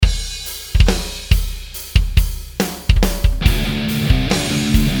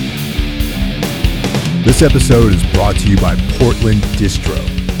This episode is brought to you by Portland Distro.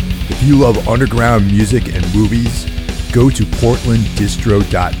 If you love underground music and movies, go to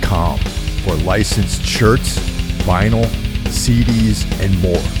portlanddistro.com for licensed shirts, vinyl, CDs, and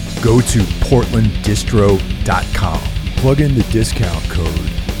more. Go to portlanddistro.com. Plug in the discount code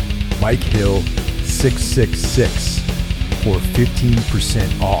MikeHill666 for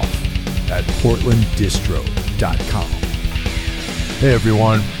 15% off at portlanddistro.com. Hey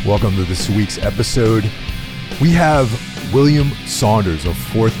everyone, welcome to this week's episode. We have William Saunders of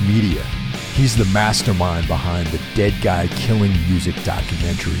Fourth Media. He's the mastermind behind the Dead Guy Killing Music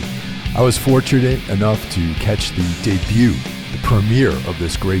documentary. I was fortunate enough to catch the debut, the premiere of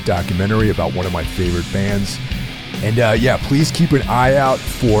this great documentary about one of my favorite bands. And please keep an eye out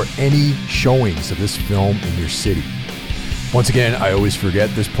for any showings of this film in your city. Once again, I always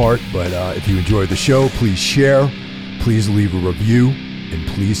forget this part, but if you enjoyed the show, please share, please leave a review, and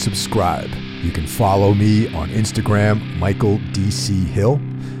please subscribe. You can follow me on Instagram, Michael DC Hill.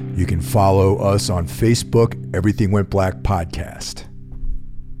 You can follow us on Facebook, Everything Went Black Podcast.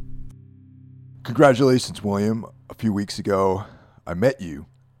 Congratulations, William. A few weeks ago, I met you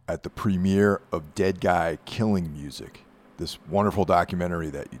at the premiere of Dead Guy Killing Music, this wonderful documentary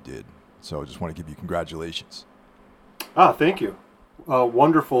that you did. So I just want to give you congratulations. Thank you.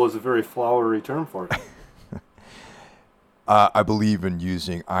 Wonderful is a very flowery term for it. I believe in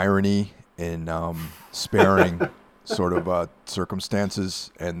using irony in sparing sort of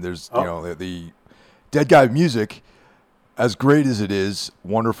circumstances. And there's, the Dead Guy music, as great as it is,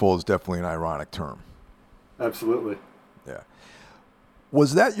 wonderful is definitely an ironic term. Absolutely. Yeah.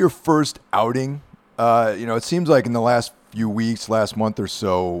 Was that your first outing? It seems like in the last few weeks, last month or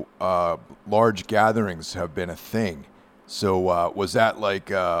so, large gatherings have been a thing. So was that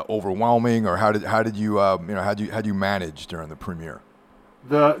like overwhelming, or how did you how'd you manage during the premiere?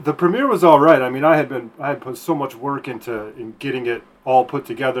 The premiere was all right. I mean, I had put so much work in getting it all put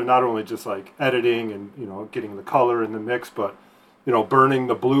together, not only just like editing and getting the color in the mix, but burning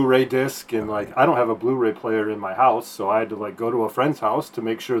the Blu-ray disc, and like I don't have a Blu-ray player in my house, so I had to like go to a friend's house to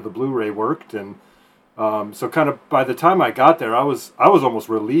make sure the Blu-ray worked, and so kind of by the time I got there, I was almost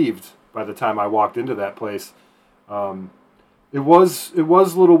relieved by the time I walked into that place. It was a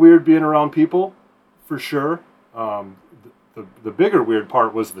little weird being around people, for sure. The bigger weird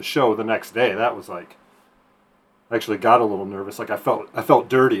part was the show the next day. That was like, I actually got a little nervous. Like I felt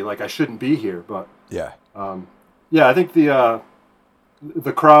dirty, like I shouldn't be here. But yeah, I think the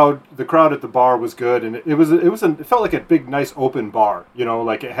crowd at the bar was good, and it felt like a big, nice open bar.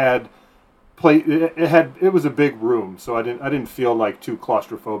 Like it had it was a big room, so I didn't feel like too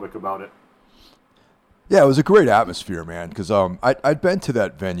claustrophobic about it. Yeah, it was a great atmosphere, man, because I'd been to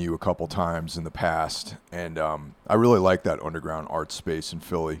that venue a couple times in the past, and I really liked that underground art space in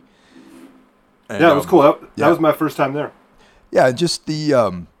Philly. And, yeah, it was cool. That was my first time there. Yeah, and just the,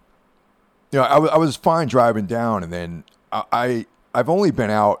 I was fine driving down, and then I've only been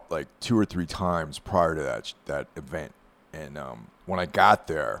out like 2 or 3 times prior to that event, and when I got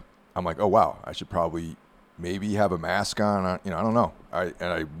there, I'm like, oh wow, I should probably maybe have a mask on. I don't know.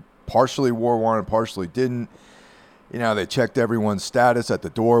 I partially wore one and partially didn't. They checked everyone's status at the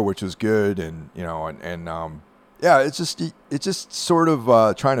door, which was good, and it's just sort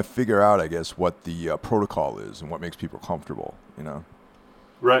of trying to figure out, I guess, what the protocol is and what makes people comfortable.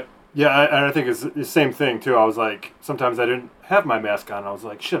 Right. Yeah, and I think it's the same thing too. I was like, sometimes I didn't have my mask on. I was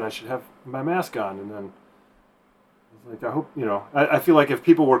like, shit, I should have my mask on, and then I was like, I hope I feel like if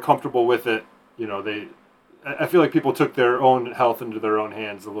people were comfortable with it, I feel like people took their own health into their own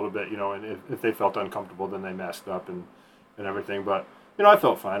hands a little bit, and if they felt uncomfortable, then they masked up and everything. But, I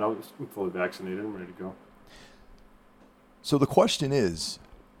felt fine. I'm fully vaccinated. I'm ready to go. So the question is,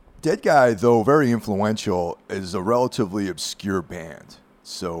 Dead Guy, though very influential, is a relatively obscure band.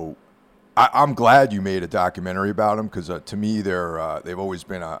 So I'm glad you made a documentary about them, because to me, they've always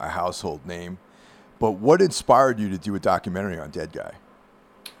been a household name. But what inspired you to do a documentary on Dead Guy?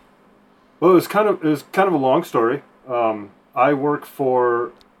 Well, it was kind of a long story. I work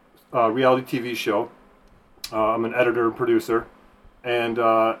for a reality TV show. I'm an editor and producer, and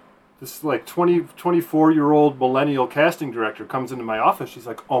this like 24-year-old millennial casting director comes into my office. She's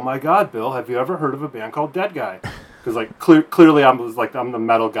like, "Oh my God, Bill, have you ever heard of a band called Dead Guy?" Because like clearly I'm the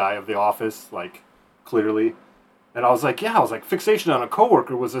metal guy of the office, like clearly. And I was like, yeah. I was like, Fixation on a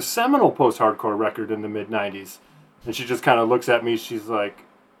Coworker was a seminal post-hardcore record in the mid-'90s. And she just kind of looks at me. She's like,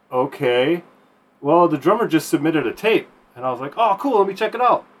 okay, well, the drummer just submitted a tape. And I was like, oh, cool, let me check it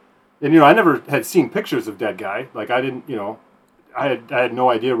out. And, I never had seen pictures of Dead Guy. Like, I didn't, I had no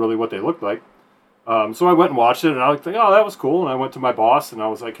idea really what they looked like. So I went and watched it, and I was like, oh, that was cool. And I went to my boss, and I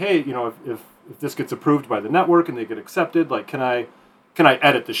was like, hey, if if this gets approved by the network and they get accepted, like, can I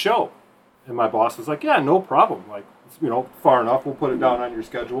edit the show? And my boss was like, yeah, no problem. Like, far enough, we'll put it down on your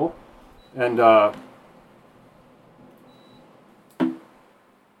schedule. And a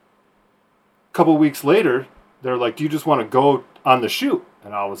couple weeks later, they're like, do you just want to go on the shoot?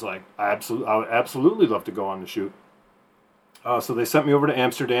 And I was like, I would absolutely love to go on the shoot. So they sent me over to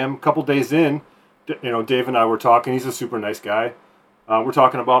Amsterdam. A couple days in, Dave and I were talking. He's a super nice guy. We're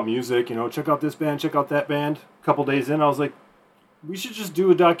talking about music, check out this band, check out that band. A couple days in, I was like, we should just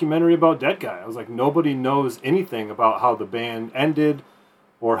do a documentary about Dead Guy. I was like, nobody knows anything about how the band ended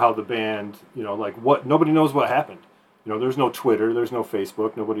or how the band, nobody knows what happened. There's no Twitter, there's no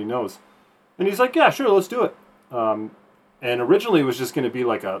Facebook, nobody knows. And he's like, yeah, sure, let's do it. And originally it was just going to be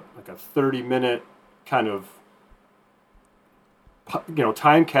like a 30-minute kind of,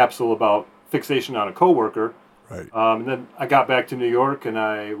 time capsule about fixation on a coworker. Right. And then I got back to New York and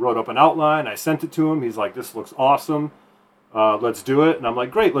I wrote up an outline. I sent it to him. He's like, this looks awesome. Let's do it. And I'm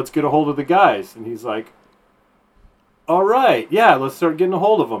like, great, let's get a hold of the guys. And he's like, all right, yeah, let's start getting a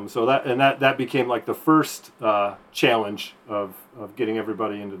hold of them. So that became like the first challenge of getting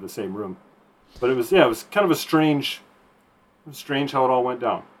everybody into the same room. But it was kind of strange how it all went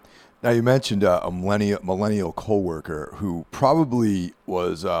down. Now, you mentioned a millennial coworker who probably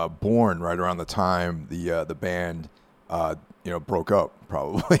was born right around the time the band broke up,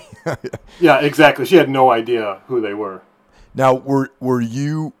 probably. Yeah, exactly. She had no idea who they were. Now, were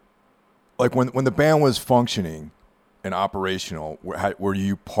you, like, when the band was functioning and operational, were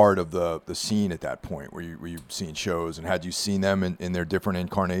you part of the scene at that point? Were you seeing shows, and had you seen them in their different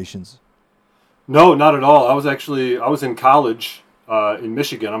incarnations? No, not at all. I was in college in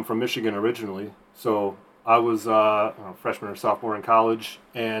Michigan. I'm from Michigan originally. So I was freshman or sophomore in college.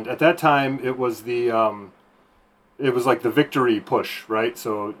 And at that time, it was like the Victory push, right?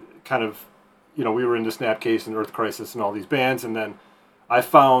 So kind of, we were into Snapcase and Earth Crisis and all these bands. And then I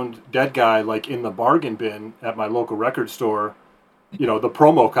found Dead Guy, like, in the bargain bin at my local record store, the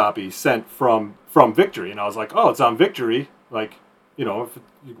promo copy sent from Victory. And I was like, oh, it's on Victory. Like,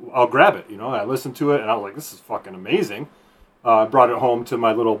 I'll grab it. I listened to it and I was like, this is fucking amazing. I brought it home to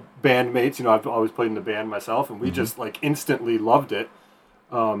my little bandmates. I've always played in the band myself, and we just like instantly loved it.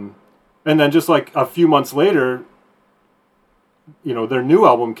 And then just like a few months later, their new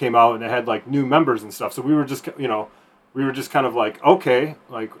album came out and it had like new members and stuff. So we were just kind of like, okay,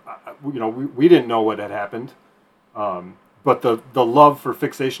 like, we didn't know what had happened. But the love for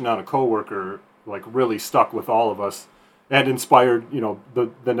Fixation on a Coworker like really stuck with all of us and inspired,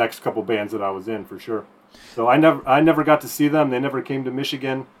 the next couple bands that I was in for sure. So I never got to see them. They never came to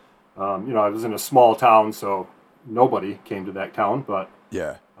Michigan. I was in a small town, so nobody came to that town. But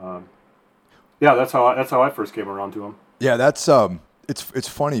yeah, that's how I first came around to them. Yeah, that's it's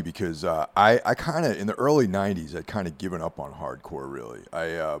funny because I kind of in the early '90s I'd kind of given up on hardcore. Really,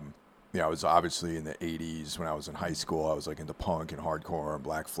 I was obviously in the '80s when I was in high school. I was like into punk and hardcore and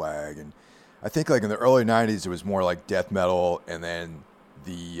Black Flag, and I think like in the early '90s it was more like death metal, and then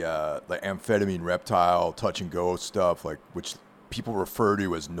the Amphetamine Reptile, Touch and Go stuff, like, which people refer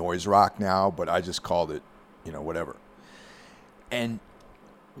to as noise rock now, but I just called it, whatever. And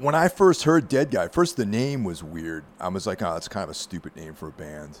when I first heard Dead Guy, first the name was weird. I was like, oh, that's kind of a stupid name for a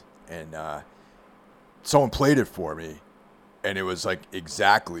band. And someone played it for me, and it was like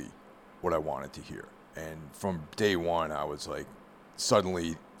exactly what I wanted to hear. And from day one, I was like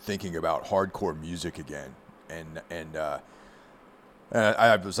suddenly thinking about hardcore music again, and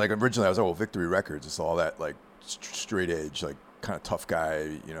I was like, originally I was like, well, Victory Records, it's all that like straight edge, like kind of tough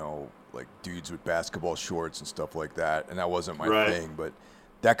guy, like dudes with basketball shorts and stuff like that. And that wasn't my thing, but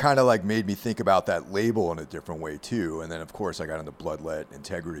that kind of like made me think about that label in a different way too. And then of course I got into Bloodlet,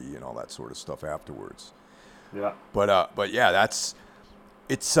 Integrity, and all that sort of stuff afterwards. Yeah. But yeah,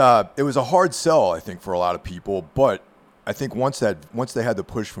 it was a hard sell, I think, for a lot of people. But I think once they had the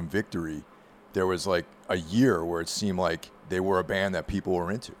push from Victory, there was like a year where it seemed like they were a band that people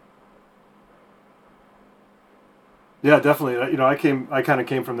were into. Yeah, definitely. I kind of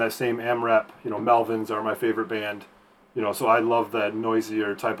came from that same AMRAP. Melvins are my favorite band. So I love that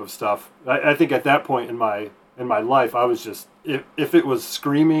noisier type of stuff. I think at that point in my life, I was just, if it was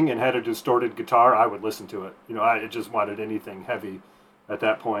screaming and had a distorted guitar, I would listen to it. I just wanted anything heavy at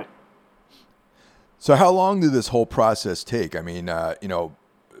that point. So how long did this whole process take? I mean,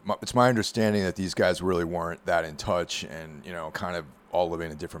 it's my understanding that these guys really weren't that in touch and, kind of all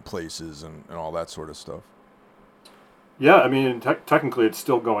living in different places and all that sort of stuff. Yeah, I mean, technically it's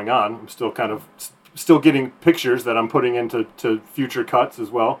still going on. I'm still kind of still getting pictures that I'm putting into future cuts as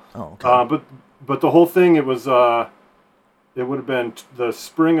well. Oh, okay. But the whole thing, it was it would have been the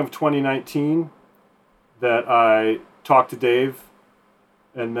spring of 2019 that I talked to Dave,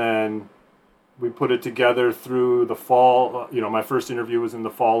 and then we put it together through the fall. My first interview was in the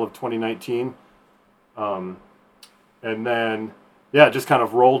fall of 2019. And then, yeah, it just kind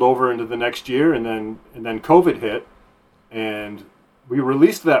of rolled over into the next year, and then COVID hit, and we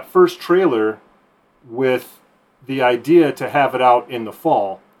released that first trailer with the idea to have it out in the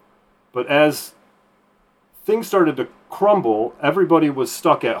fall. But as things started to crumble, everybody was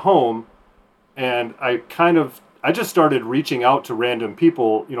stuck at home, and I just started reaching out to random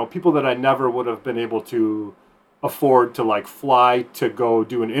people, people that I never would have been able to afford to like fly to go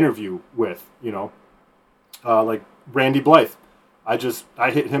do an interview with, like Randy Blythe. I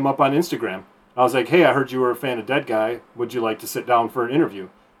hit him up on Instagram. I was like, hey, I heard you were a fan of Dead Guy. Would you like to sit down for an interview?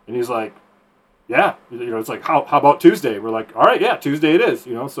 And he's like, yeah, it's like, how about Tuesday? We're like, all right, yeah, Tuesday it is,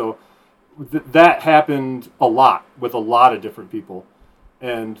 so that happened a lot with a lot of different people.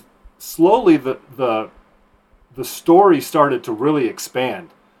 And slowly the story started to really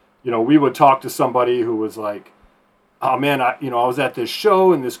expand. We would talk to somebody who was like, oh man, I was at this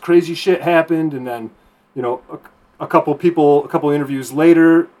show and this crazy shit happened. And then, a couple interviews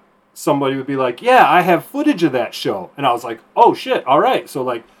later, somebody would be like, yeah, I have footage of that show. And I was like, oh shit. All right. So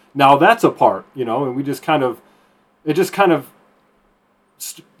like, now that's a part, and we just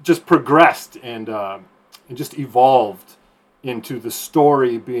just progressed and just evolved into the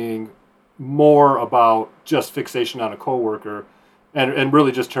story being more about just fixation on a coworker, and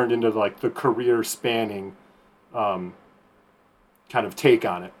really just turned into like the career spanning kind of take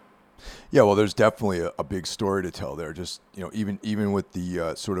on it. Yeah, well, there's definitely a big story to tell there. Just even with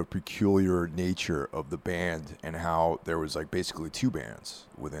the sort of peculiar nature of the band and how there was like basically two bands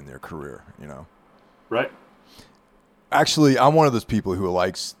within their career. Right. Actually, I'm one of those people who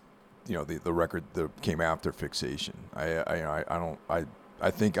likes the record that came after Fixation. I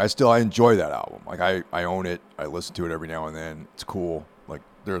enjoy that album. Like I own it. I listen to it every now and then. It's cool. Like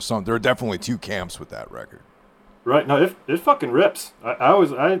there are definitely two camps with that record. Right. No, it fucking rips. I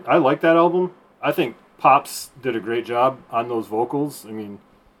like that album. I think Pops did a great job on those vocals. I mean,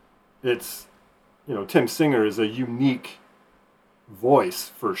 it's, Tim Singer is a unique voice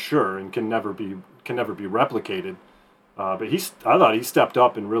for sure and can never be replicated. But I thought he stepped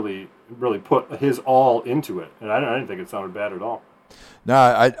up and really put his all into it. And I didn't think it sounded bad at all.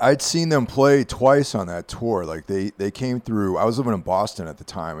 Nah, I'd seen them play twice on that tour. Like they came through. I was living in Boston at the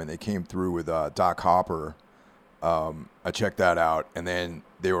time, and they came through with Doc Hopper. I checked that out, and then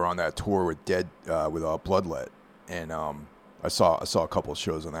they were on that tour with Bloodlet, and I saw a couple of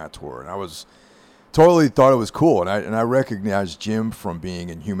shows on that tour, and I was totally thought it was cool, and I recognized Jim from being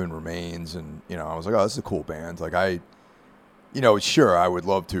in Human Remains, and I was like, oh, this is a cool band. Like sure, I would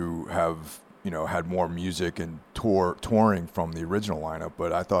love to have had more music and touring from the original lineup,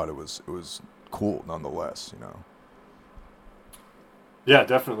 but I thought it was cool nonetheless. Yeah,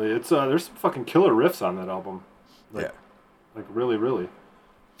 definitely. It's there's some fucking killer riffs on that album. Yeah. Like really, really.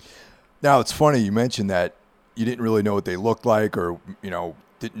 Now, it's funny you mentioned that you didn't really know what they looked like or,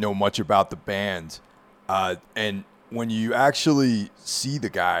 didn't know much about the band. And when you actually see the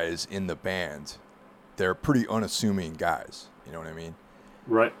guys in the band, they're pretty unassuming guys. You know what I mean?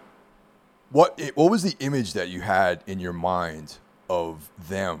 Right. What was the image that you had in your mind of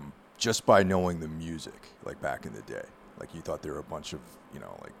them just by knowing the music, like back in the day? Like you thought they were a bunch of,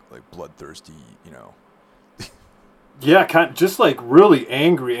 like bloodthirsty, Yeah, just like really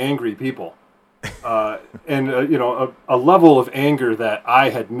angry people, and a level of anger that I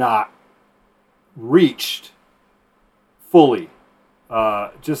had not reached fully.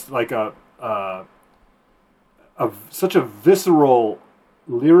 Just like such a visceral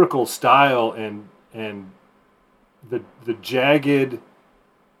lyrical style and the jagged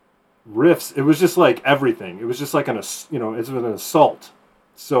riffs. It was just like everything. It was just like it's an assault.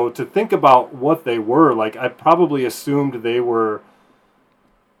 So to think about what they were, like I probably assumed they were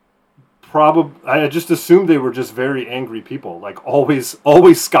I just assumed they were just very angry people, like always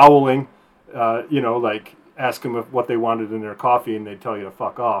scowling, like ask them what they wanted in their coffee and they'd tell you to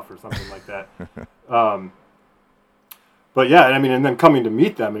fuck off or something like that. But yeah, I mean, and then coming to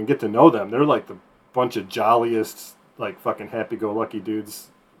meet them and get to know them, they're like the bunch of jolliest, like fucking happy-go-lucky dudes,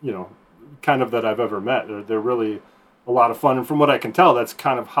 kind of that I've ever met. They're really a lot of fun, and from what I can tell, that's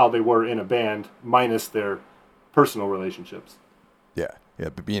kind of how they were in a band, minus their personal relationships. Yeah,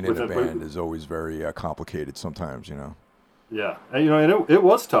 but being in a band is always very complicated sometimes, Yeah, and it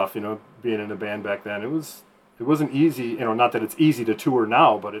was tough, being in a band back then. It wasn't easy, not that it's easy to tour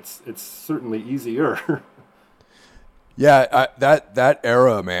now, but it's certainly easier. Yeah, that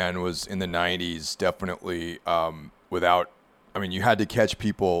era, man, was in the 90s, definitely without I mean, you had to catch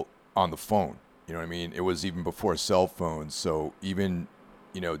people on the phone. You know what I mean? It was even before cell phones. So even,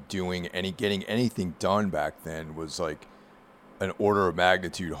 getting anything done back then was like an order of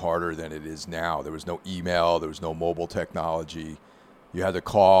magnitude harder than it is now. There was no email. There was no mobile technology. You had to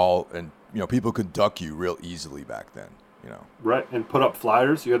call, and, people could duck you real easily back then, Right, and put up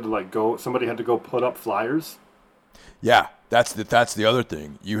flyers. You had to somebody had to go put up flyers. Yeah, that's the other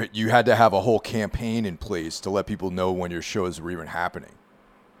thing. You had to have a whole campaign in place to let people know when your shows were even happening.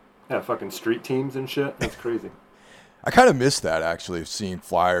 Yeah, fucking street teams and shit. That's crazy. I kind of miss that, actually, seeing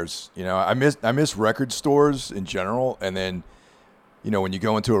flyers. I miss record stores in general, and then, when you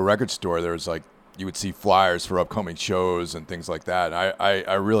go into a record store, there's like you would see flyers for upcoming shows and things like that.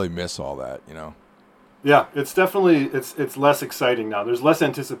 I really miss all that. Yeah, it's definitely it's less exciting now. There's less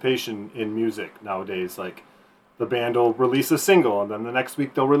anticipation in music nowadays. Like, the band will release a single, and then the next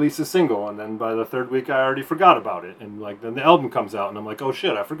week they'll release a single, and then by the third week I already forgot about it, and like then the album comes out, and I'm like, oh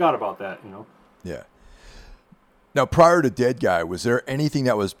shit, I forgot about that. Yeah. Now, prior to Dead Guy, was there anything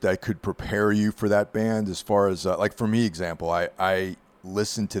that could prepare you for that band? As far as like for me, example, I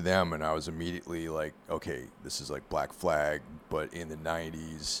listened to them and I was immediately like, okay, this is like Black Flag, but in the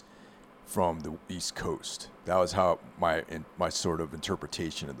 '90s from the East Coast. That was how my sort of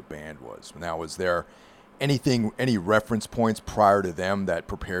interpretation of the band was. Now, was there any reference points prior to them that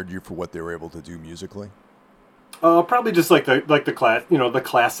prepared you for what they were able to do musically? Probably just like the class, the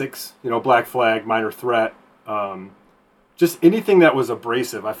classics, Black Flag, Minor Threat, just anything that was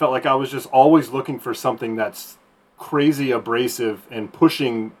abrasive. I felt like I was just always looking for something that's crazy abrasive and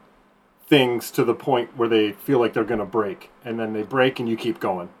pushing things to the point where they feel like they're going to break, and then they break and you keep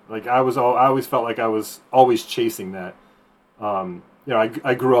going. Like I always felt like I was always chasing that.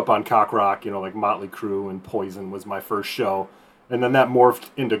 I grew up on cock rock, like Motley Crue and Poison was my first show. And then that morphed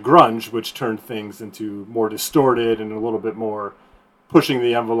into grunge, which turned things into more distorted and a little bit more pushing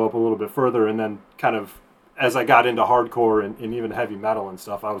the envelope a little bit further. And then kind of as I got into hardcore and even heavy metal and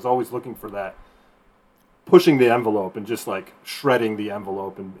stuff, I was always looking for that, pushing the envelope and just like shredding the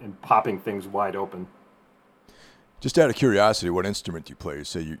envelope and popping things wide open. Just out of curiosity, what instrument do you play? You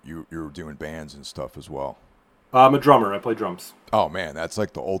say you were doing bands and stuff as well. I'm a drummer. I play drums. Oh man, that's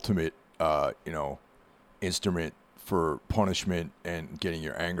like the ultimate, instrument for punishment and getting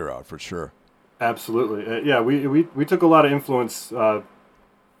your anger out for sure. Absolutely. Yeah, we took a lot of influence.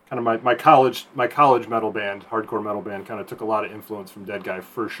 Kind of my college metal band, hardcore metal band, kind of took a lot of influence from Dead Guy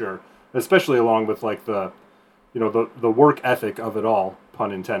for sure. Especially along with like the work ethic of it all,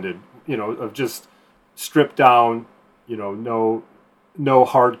 pun intended. Of just stripped down. No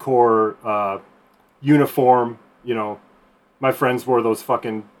hardcore uniform. My friends wore those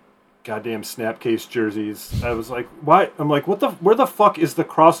fucking goddamn Snapcase jerseys. I was like, why? I'm like, where the fuck is the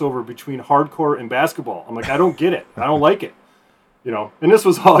crossover between hardcore and basketball? I'm like, I don't get it. I don't like it. And this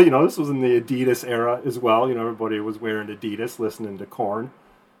was all, this was in the Adidas era as well. Everybody was wearing Adidas, listening to Korn.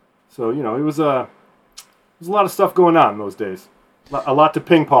 So, it was a lot of stuff going on in those days. A lot to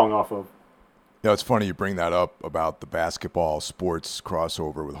ping pong off of. Yeah, it's funny you bring that up about the basketball sports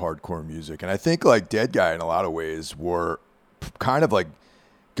crossover with hardcore music. And I think like Dead Guy in a lot of ways were kind of like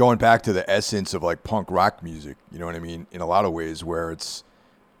going back to the essence of like punk rock music, you know what I mean? In a lot of ways where it's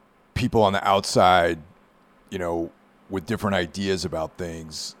people on the outside, with different ideas about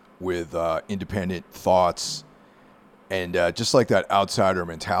things, with independent thoughts, and just like that outsider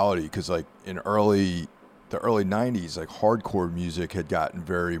mentality. Because like in the early '90s, like hardcore music had gotten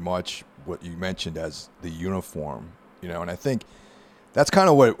very much what you mentioned as the uniform, and I think that's kind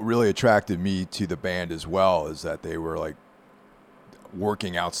of what really attracted me to the band as well, is that they were like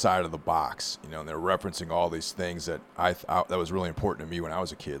working outside of the box, and they're referencing all these things that that was really important to me when I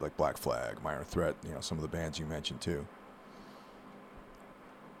was a kid, like Black Flag, Minor Threat, some of the bands you mentioned too.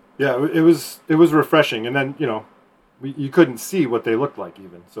 Yeah, it was refreshing, and then you couldn't see what they looked like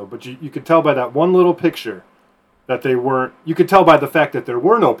even. So, but you could tell by that one little picture that they weren't. You could tell by the fact that there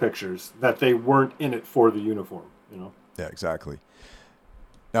were no pictures that they weren't in it for the uniform. Yeah, exactly.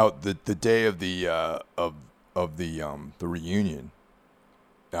 Now the day of the reunion.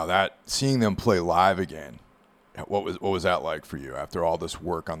 Now that seeing them play live again, what was that like for you after all this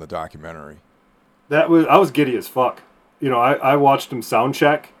work on the documentary? I was giddy as fuck. I watched them sound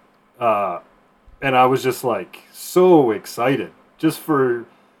check, and I was just like so excited, just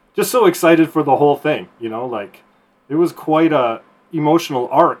so excited for the whole thing. Like it was quite a emotional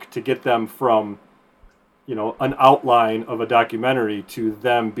arc to get them from, an outline of a documentary to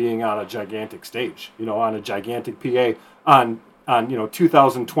them being on a gigantic stage, on a gigantic PA on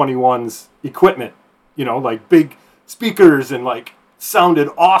 2021's equipment, like big speakers and like sounded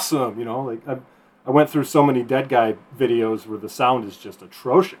awesome, like I went through so many Dead Guy videos where the sound is just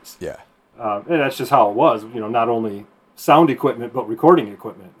atrocious. Yeah. And that's just how it was. Not only sound equipment but recording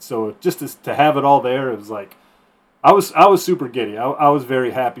equipment. So just to have it all there, it was like I was super giddy. I was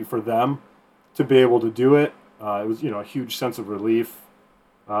very happy for them to be able to do it. It was a huge sense of relief.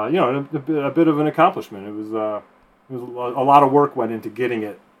 And a bit of an accomplishment. It was a lot of work went into getting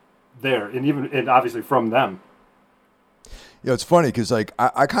it there, and obviously from them. It's funny because like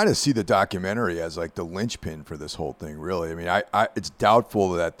I kind of see the documentary as like the linchpin for this whole thing. Really, I mean, I it's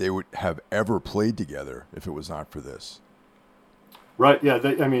doubtful that they would have ever played together if it was not for this. Right? Yeah.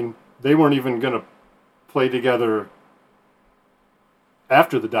 They weren't even gonna play together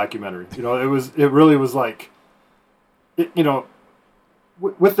after the documentary. It really was like,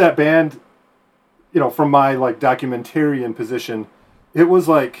 with that band, from my like documentarian position, it was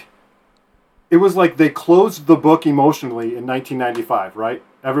like they closed the book emotionally in 1995, right?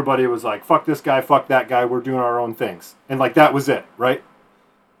 Everybody was like, fuck this guy, fuck that guy, we're doing our own things. And like that was it, right?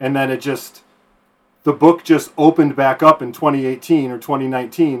 And then the book just opened back up in 2018 or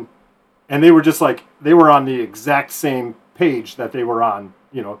 2019, and they were just like, they were on the exact same page that they were on,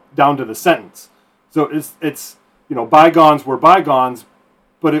 down to the sentence. So it's bygones were bygones,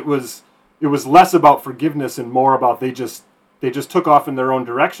 but it was less about forgiveness and more about they just took off in their own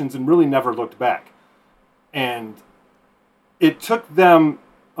directions and really never looked back. And it took them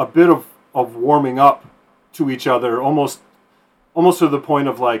a bit of warming up to each other, almost to the point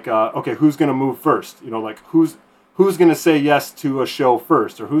of like, okay, who's going to move first? Like who's going to say yes to a show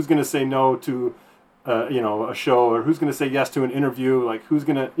first, or who's going to say no to, a show, or who's going to say yes to an interview? Like who's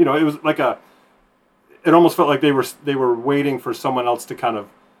going to, it was like it almost felt like they were waiting for someone else to kind of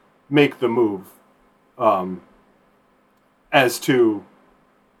make the move. As to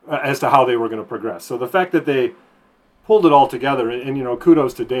how they were going to progress. So the fact that they pulled it all together, and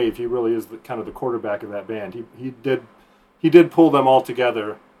kudos to Dave, he really is kind of the quarterback of that band. He did pull them all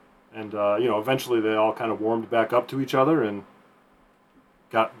together, and eventually they all kind of warmed back up to each other and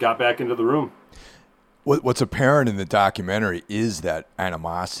got back into the room. What's apparent in the documentary is that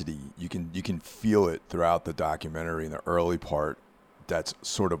animosity. You can feel it throughout the documentary in the early part. That's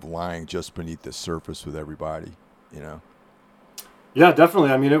sort of lying just beneath the surface with everybody. Yeah,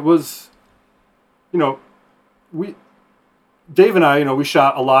 definitely. I mean, it was, Dave and I, we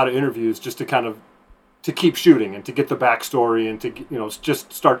shot a lot of interviews just to keep shooting and to get the backstory and to,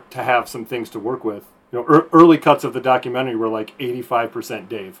 just start to have some things to work with. Early cuts of the documentary were like 85%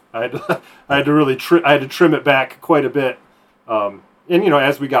 Dave. I had to really trim it back quite a bit. And,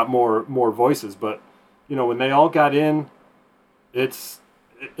 as we got more voices, but, when they all got in, it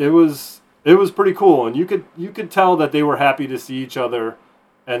was pretty cool, and you could tell that they were happy to see each other,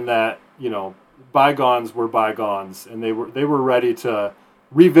 and that bygones were bygones, and they were ready to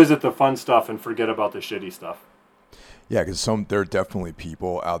revisit the fun stuff and forget about the shitty stuff. Yeah, because there are definitely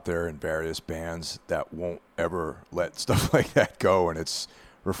people out there in various bands that won't ever let stuff like that go, and it's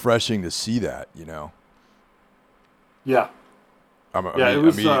refreshing to see that. Yeah.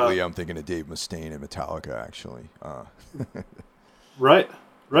 Immediately, I'm thinking of Dave Mustaine and Metallica, actually. Right.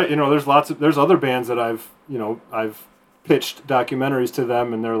 There's other bands that I've pitched documentaries to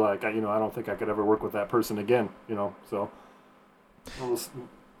them, and they're like, I don't think I could ever work with that person again, so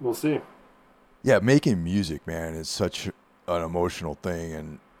we'll see. Yeah, making music, man, is such an emotional thing,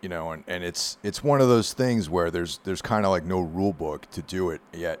 and and it's one of those things where there's kind of like no rule book to do it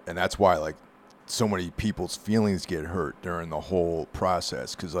yet, and that's why like so many people's feelings get hurt during the whole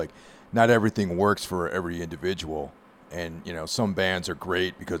process, because like not everything works for every individual. And, some bands are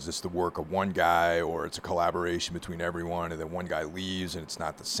great because it's the work of one guy, or it's a collaboration between everyone, and then one guy leaves and it's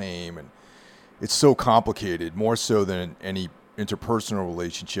not the same. And it's so complicated, more so than any interpersonal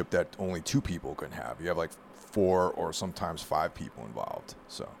relationship that only two people can have. You have like 4 or sometimes 5 people involved.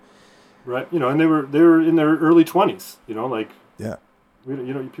 So, right. And they were in their early 20s, yeah.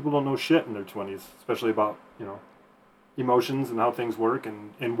 People don't know shit in their 20s, especially about, emotions and how things work,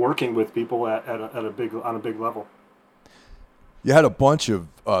 and working with people on a big level. You had a bunch of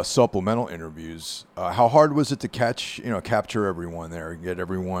supplemental interviews. How hard was it to capture everyone there and get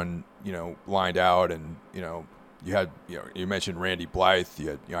everyone, lined out? And, you had, you mentioned Randy Blythe. You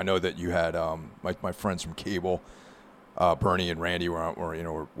had, I know that you had my friends from Cable, Bernie and Randy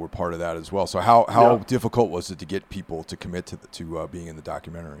were part of that as well. So how difficult was it to get people to commit to being in the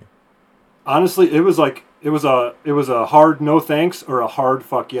documentary? Honestly, it was a hard no thanks or a hard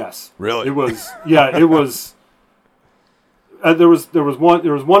fuck yes. Really? It was, yeah, it was. There was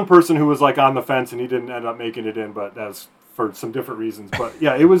one person who was like on the fence, and he didn't end up making it in, but that's for some different reasons. But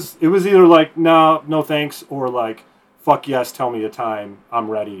yeah, it was either like no thanks, or like fuck yes, tell me a time, I'm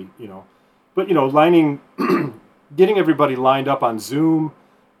ready. but getting everybody lined up on Zoom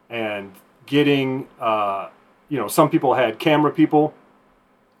and getting, some people had camera people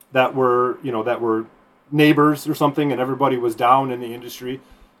that were neighbors or something, and everybody was down in the industry.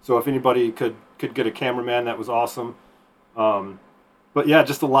 So if anybody could get a cameraman, that was awesome. But yeah,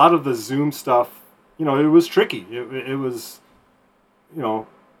 just a lot of the Zoom stuff, it was tricky. It was,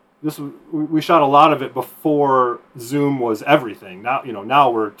 we shot a lot of it before Zoom was everything. Now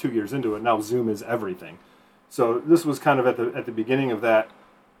we're 2 years into it. Now Zoom is everything. So this was kind of at the beginning of that.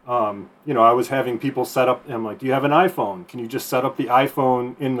 I was having people set up. I'm like, do you have an iPhone? Can you just set up the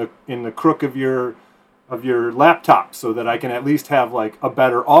iPhone in the crook of your laptop so that I can at least have like a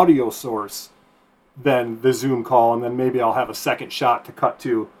better audio source than the Zoom call, and then maybe I'll have a second shot to cut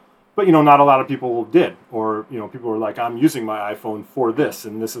to. But not a lot of people did, or people were like, I'm using my iPhone for this,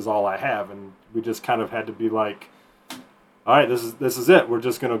 and this is all I have, and we just kind of had to be like, all right, this is it. We're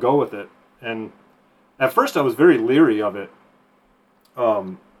just gonna go with it. And at first, I was very leery of it,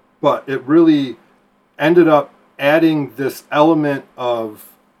 but it really ended up adding this element of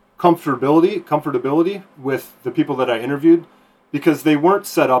comfortability with the people that I interviewed, because they weren't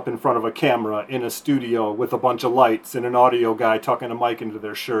set up in front of a camera in a studio with a bunch of lights and an audio guy tucking a mic into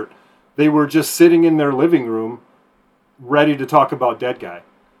their shirt. They were just sitting in their living room ready to talk about Dead Guy.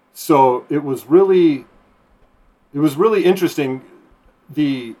 So it was really interesting,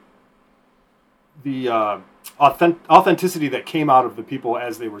 the authenticity that came out of the people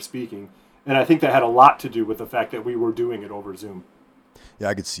as they were speaking. And I think that had a lot to do with the fact that we were doing it over Zoom. Yeah,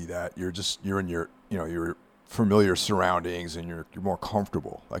 I could see that. You're in your your familiar surroundings, and you're more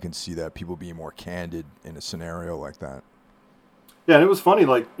comfortable. I can see that, people being more candid in a scenario like that. Yeah, and it was funny,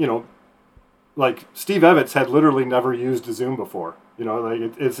 like Steve Evans had literally never used a Zoom before.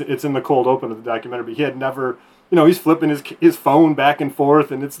 It's in the cold open of the documentary, but he had never, he's flipping his phone back and forth,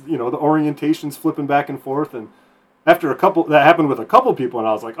 and it's, the orientation's flipping back and forth. And after that happened with a couple people, and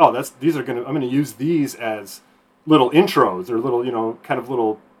I was like, oh, I'm going to use these as little intros or little, kind of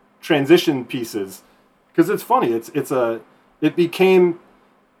little transition pieces. Because it's funny, it became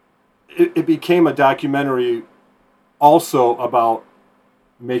a documentary also about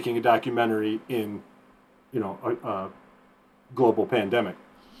making a documentary in, a global pandemic.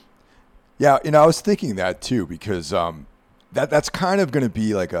 Yeah, I was thinking that too, because that's kind of going to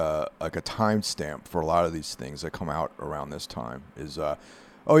be like a timestamp for a lot of these things that come out around this time.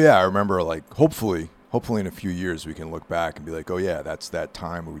 I remember, like, hopefully in a few years we can look back and be like, oh yeah, that's that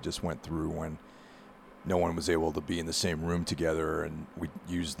time we just went through when no one was able to be in the same room together, and we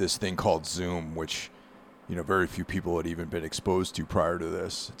used this thing called Zoom, which very few people had even been exposed to prior to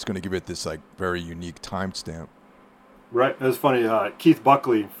this. It's going to give it this like very unique timestamp. Right. It was funny. Keith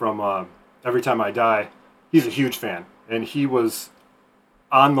Buckley from Every Time I Die, he's a huge fan, and he was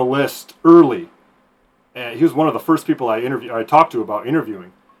on the list early. And he was one of the first people I talked to about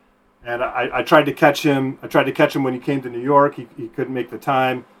interviewing. And I tried to catch him. When he came to New York. He couldn't make the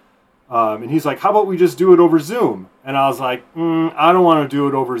time. And he's like, how about we just do it over Zoom? And I was like, I don't want to do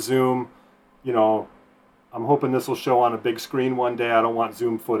it over Zoom. I'm hoping this will show on a big screen one day. I don't want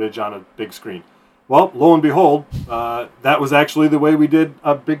Zoom footage on a big screen. Well, lo and behold, that was actually the way we did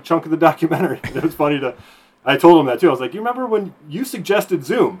a big chunk of the documentary. It was funny I told him that too. I was like, you remember when you suggested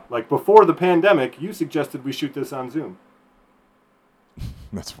Zoom? Like before the pandemic, you suggested we shoot this on Zoom.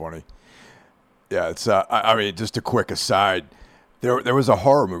 That's funny. Yeah, it's, just a quick aside. There was a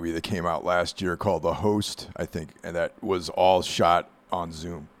horror movie that came out last year called The Host, I think, and that was all shot on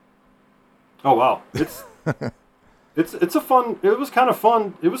Zoom. Oh wow, it's a fun. It was kind of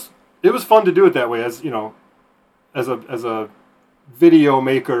fun. It was fun to do it that way, as as a video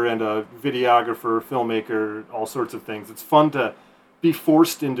maker and a videographer, filmmaker, all sorts of things. It's fun to be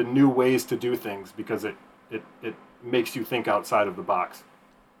forced into new ways to do things because it makes you think outside of the box.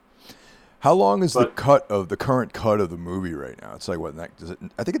 How long is the current cut of the movie right now? It's like what? I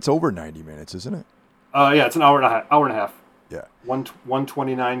think it's over 90 minutes, isn't it? Yeah, it's an hour and a half. Yeah.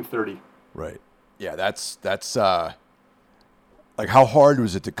 1:29:30. Right. Yeah, that's like, how hard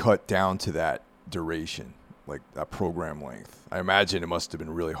was it to cut down to that duration, like that program length? I imagine it must have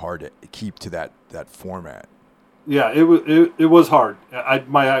been really hard to keep to that format. Yeah, it was hard.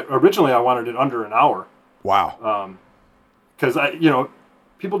 Originally I wanted it under an hour. Wow. Because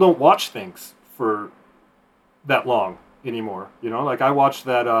people don't watch things for that long anymore. Like I watched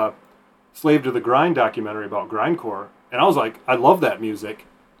that Slave to the Grind documentary about grindcore, and I was like, I love that music,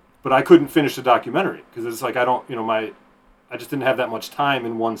 but I couldn't finish the documentary because it's like I just didn't have that much time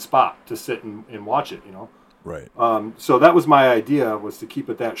in one spot to sit and watch it. Right. So that was my idea, was to keep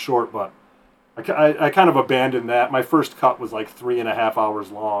it that short, but I kind of abandoned that. My first cut was like 3.5 hours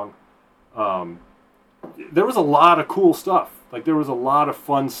long. there was a lot of cool stuff. Like, there was a lot of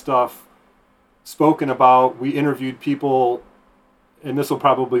fun stuff spoken about. We interviewed people, and this will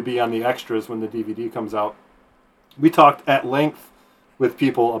probably be on the extras when the DVD comes out. We talked at length with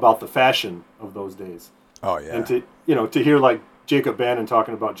people about the fashion of those days. Oh yeah. And to hear like Jacob Bannon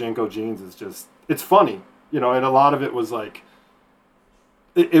talking about Janko jeans is just, it's funny, and a lot of it was like,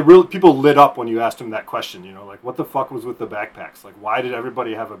 it really, people lit up when you asked them that question, like, what the fuck was with the backpacks? Like, why did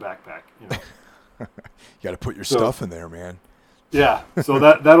everybody have a backpack? You got to put your stuff in there, man. Yeah. So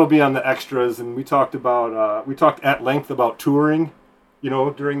that'll be on the extras. And we talked at length about touring,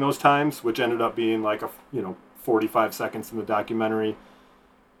 during those times, which ended up being like 45 seconds in the documentary.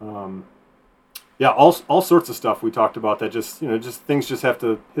 Yeah, all sorts of stuff we talked about that just things just have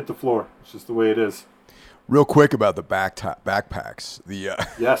to hit the floor. It's just the way it is. Real quick about the backpacks.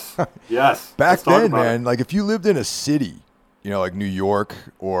 Yes. Back then, man, like if you lived in a city, like New York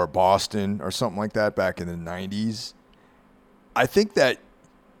or Boston or something like that back in the 90s, I think that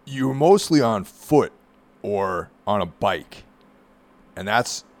you were mostly on foot or on a bike. And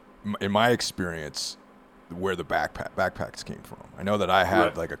that's, in my experience, where the backpacks came from. I know that I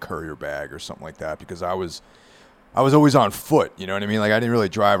had like a courier bag or something like that because I was always on foot, you know what I mean? Like I didn't really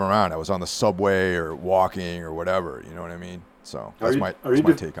drive around. I was on the subway or walking or whatever, you know what I mean? So that's my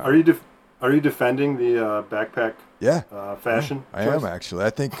take on it. Are you defending the backpack fashion? I am actually. I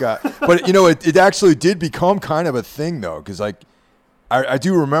think, but it actually did become kind of a thing though, because like I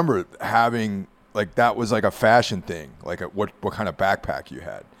do remember having like that was like a fashion thing, like what kind of backpack you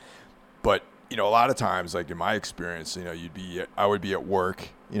had. But a lot of times, like in my experience, I would be at work,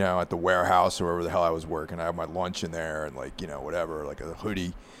 at the warehouse or wherever the hell I was working. I have my lunch in there and like, whatever, like a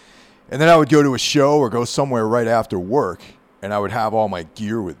hoodie. And then I would go to a show or go somewhere right after work and I would have all my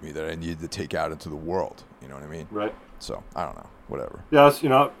gear with me that I needed to take out into the world. You know what I mean? Right. So I don't know, whatever. Yeah,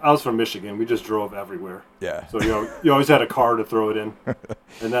 I was from Michigan. We just drove everywhere. Yeah. So, you always had a car to throw it in.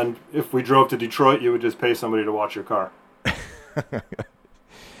 And then if we drove to Detroit, you would just pay somebody to watch your car.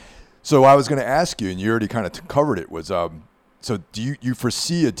 So I was going to ask you, and you already kind of covered it, was so do you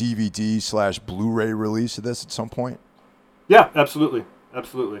foresee a DVD/Blu-ray release of this at some point? Yeah, absolutely.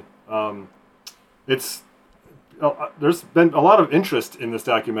 There's been a lot of interest in this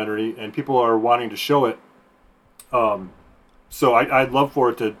documentary, and people are wanting to show it. So I'd love for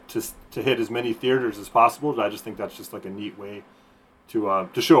it to hit as many theaters as possible. I just think that's just like a neat way to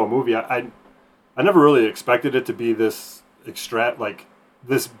show a movie. I never really expected it to be this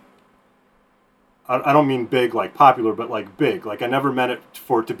this. I don't mean big like popular, but like big. Like I never meant it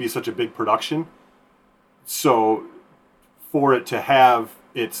for it to be such a big production. So for it to have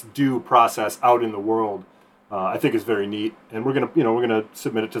its due process out in the world, I think is very neat. And we're gonna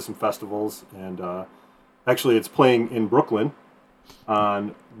submit it to some festivals. And actually, it's playing in Brooklyn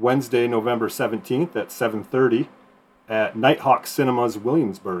on Wednesday, November 17th at 7:30 at Nighthawk Cinemas,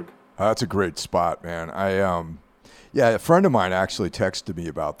 Williamsburg. That's a great spot, man. Yeah, a friend of mine actually texted me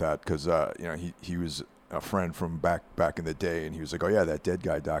about that because he was a friend from back in the day, and he was like, "Oh yeah, that Dead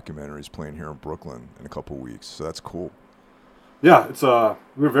Guy documentary is playing here in Brooklyn in a couple of weeks." So that's cool. Yeah, it's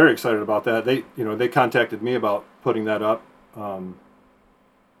we're very excited about that. They contacted me about putting that up,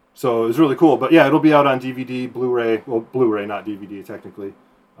 so it was really cool. But yeah, it'll be out on DVD, Blu-ray. Well, Blu-ray, not DVD, technically.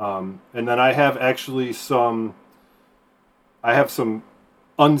 And then I have actually some full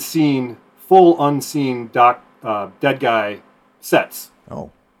unseen Dead Guy sets.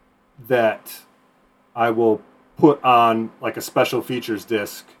 Oh. That I will put on like a special features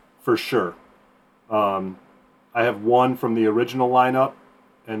disc for sure. I have one from the original lineup,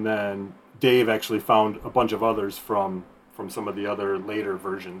 and then Dave actually found a bunch of others from some of the other later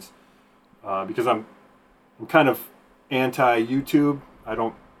versions. Because I'm kind of anti-YouTube.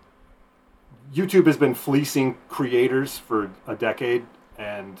 YouTube has been fleecing creators for a decade,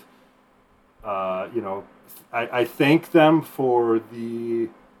 and I thank them for the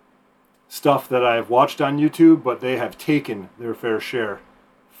stuff that I've watched on YouTube, but they have taken their fair share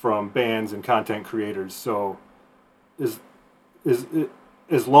from bands and content creators. So as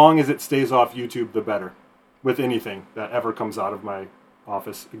long as it stays off YouTube, the better, with anything that ever comes out of my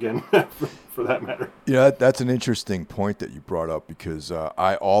office again, for that matter. Yeah, that's an interesting point that you brought up, because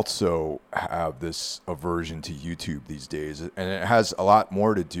I also have this aversion to YouTube these days, and it has a lot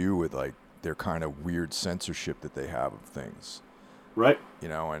more to do with like their kind of weird censorship that they have of things. Right.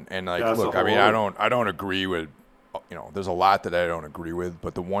 And like, yeah, look, I mean, I don't agree with, there's a lot that I don't agree with,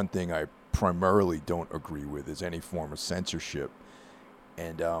 but the one thing I primarily don't agree with is any form of censorship.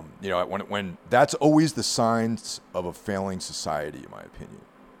 And, when that's always the signs of a failing society, in my opinion,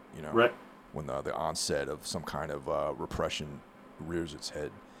 right. When the onset of some kind of repression rears its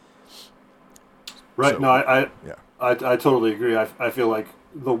head. Right. So, No, yeah. I totally agree. I feel like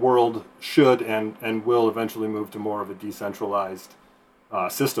the world should and will eventually move to more of a decentralized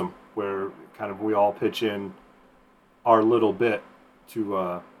system where kind of we all pitch in our little bit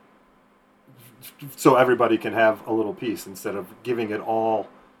to so everybody can have a little piece instead of giving it all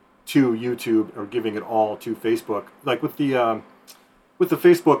to YouTube or giving it all to Facebook. Like with the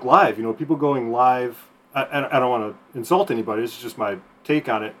Facebook Live, people going live. I don't want to insult anybody. It's just my take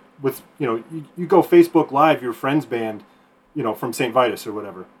on it. With you go Facebook Live, your friend's band, from St. Vitus or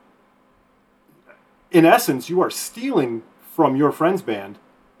whatever. In essence, you are stealing from your friend's band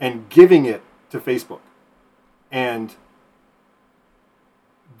and giving it to Facebook, and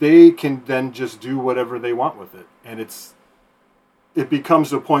they can then just do whatever they want with it, and it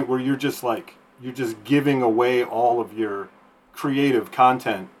becomes a point where you're just giving away all of your creative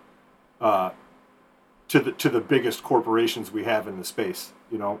content to the biggest corporations we have in the space,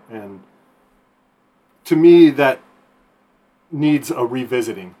 and to me that needs a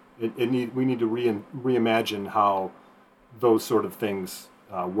revisiting. We need to reimagine how those sort of things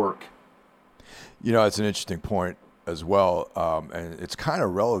work. It's an interesting point as well, and it's kind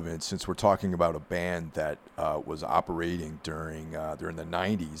of relevant since we're talking about a band that was operating during the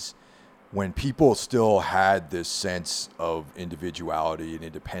 90s, when people still had this sense of individuality and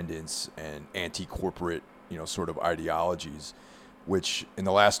independence and anti-corporate, sort of ideologies, which in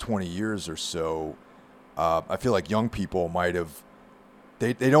the last 20 years or so, I feel like young people might have,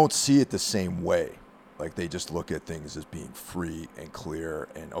 they don't see it the same way. Like they just look at things as being free and clear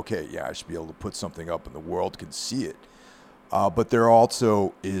and okay, yeah, I should be able to put something up and the world can see it. But there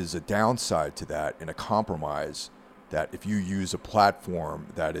also is a downside to that and a compromise that if you use a platform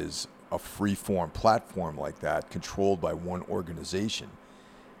that is a free-form platform like that, controlled by one organization,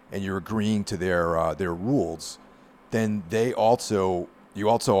 and you're agreeing to their rules, then you also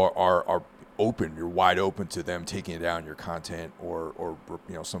are open. You're wide open to them taking down your content or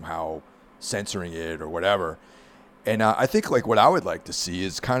somehow censoring it or whatever. And I think like what I would like to see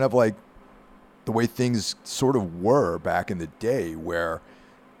is kind of like the way things sort of were back in the day, where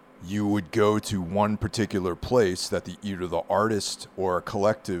you would go to one particular place that either the artist or a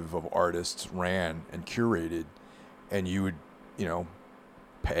collective of artists ran and curated, and you would,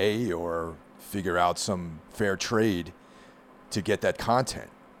 pay or figure out some fair trade to get that content.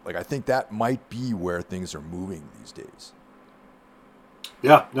 Like, I think that might be where things are moving these days.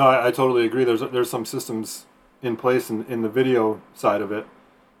 Yeah, no, I totally agree. There's some systems in place in the video side of it.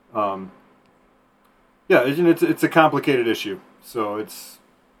 Yeah, it's a complicated issue. So it's,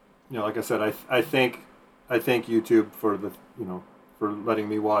 like I said, I thank YouTube for for letting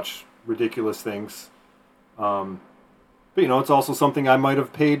me watch ridiculous things. But it's also something I might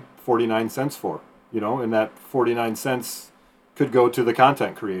have paid 49 cents for, and that 49 cents could go to the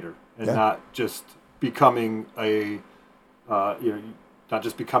content creator and not just becoming not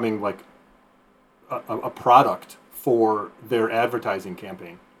just becoming like a product for their advertising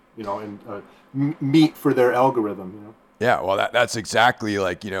campaign, and meat for their algorithm, Yeah, well, that's exactly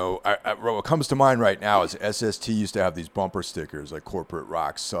like, what comes to mind right now is SST used to have these bumper stickers like corporate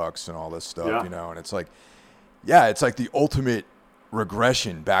rock sucks and all this stuff, and it's like, it's like the ultimate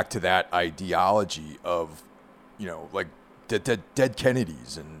regression back to that ideology of, like dead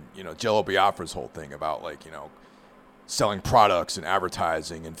Kennedys and, Jello Biafra's whole thing about like, selling products and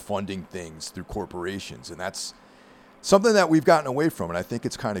advertising and funding things through corporations. And that's something that we've gotten away from. And I think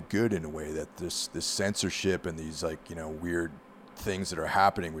it's kind of good in a way that this censorship and these like, weird things that are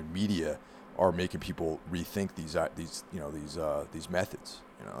happening with media are making people rethink these methods.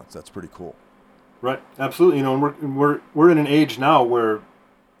 That's pretty cool. Right. Absolutely. And we're in an age now where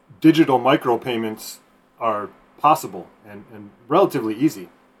digital micropayments are possible and relatively easy.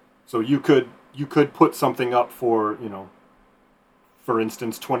 So you could put something up for, for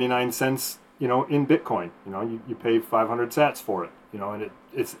instance, 29 cents, in Bitcoin. You pay 500 sats for it, and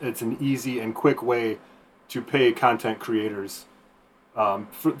it's an easy and quick way to pay content creators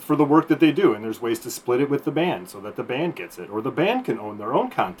for the work that they do. And there's ways to split it with the band so that the band gets it, or the band can own their own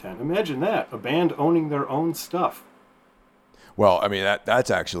content. Imagine that, a band owning their own stuff. Well, I mean,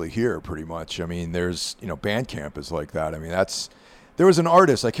 that's actually here pretty much. I mean, there's, Bandcamp is like that. I mean, there was an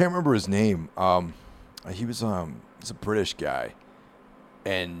artist, I can't remember his name. He's a British guy,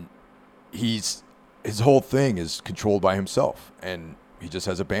 and his whole thing is controlled by himself, and he just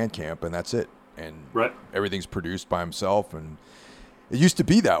has a Bandcamp, and that's it. And everything's produced by himself, and it used to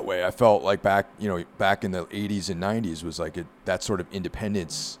be that way. I felt like back in the 80s and 90s was like that sort of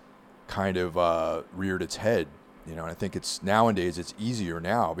independence kind of reared its head, and I think nowadays it's easier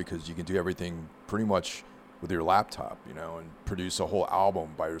now because you can do everything pretty much with your laptop, and produce a whole album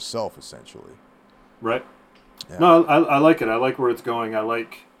by yourself essentially. Right. Yeah. No, I like it. I like where it's going. I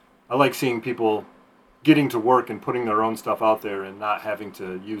like seeing people getting to work and putting their own stuff out there and not having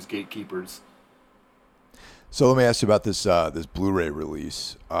to use gatekeepers. So let me ask you about this Blu-ray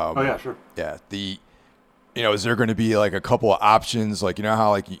release. Oh yeah, sure. Yeah. Is there going to be like a couple of options? Like,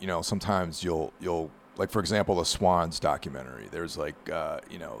 how sometimes you'll like, for example, the Swans documentary. There's like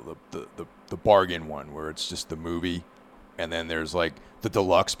the bargain one where it's just the movie, and then there's like the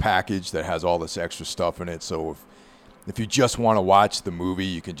deluxe package that has all this extra stuff in it. So if you just want to watch the movie,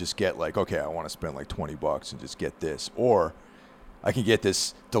 you can just get like, okay, I want to spend like $20 and just get this, or I can get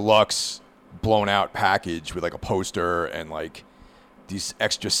this deluxe blown out package with like a poster and like these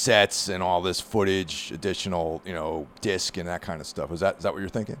extra sets and all this footage, additional, disc and that kind of stuff. Is that what you're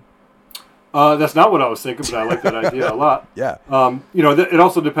thinking? That's not what I was thinking, but I like that idea a lot. Yeah. It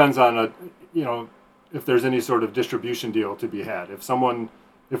also depends on if there's any sort of distribution deal to be had.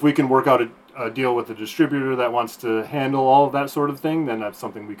 If we can work out a deal with the distributor that wants to handle all of that sort of thing, then that's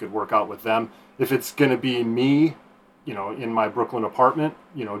something we could work out with them. If it's going to be me, in my Brooklyn apartment,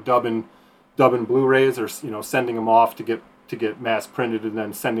 dubbing Blu-rays or sending them off to get mass printed and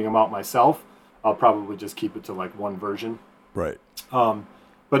then sending them out myself, I'll probably just keep it to like one version. Right.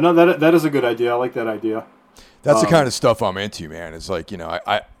 But no, that is a good idea. I like that idea. That's the kind of stuff I'm into, man. It's like,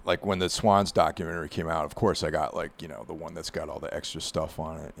 I like when the Swans documentary came out, of course I got like, the one that's got all the extra stuff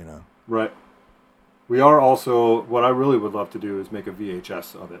on it, Right. We are also, what I really would love to do is make a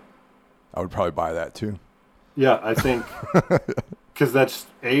VHS of it. I would probably buy that too. Yeah, I think, because that's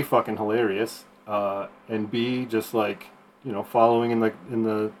A, fucking hilarious, and B, just like, following in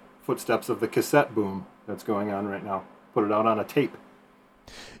the footsteps of the cassette boom that's going on right now. Put it out on a tape.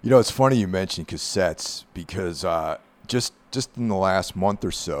 It's funny you mentioned cassettes because just in the last month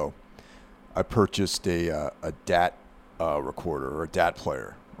or so, I purchased a DAT recorder, or a DAT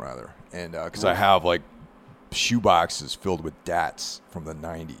player rather, and because I have like shoe boxes filled with DATs from the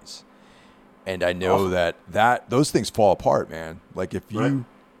 90s, and I know awesome. that those things fall apart, man. Like if you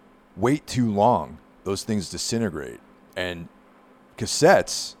wait too long, those things disintegrate, and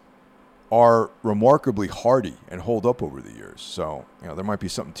cassettes are remarkably hardy and hold up over the years. So, there might be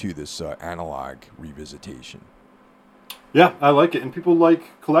something to this analog revisitation. Yeah, I like it. And people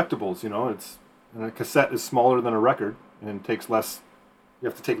like collectibles, and a cassette is smaller than a record and takes less, you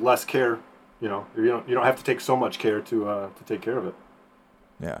have to take less care, you don't have to take so much care to take care of it.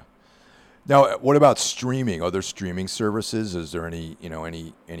 Yeah. Now, what about streaming? Other streaming services? Is there any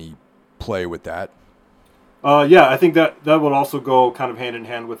play with that? Yeah, I think that would also go kind of hand in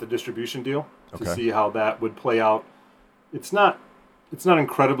hand with the distribution deal to see how that would play out. It's not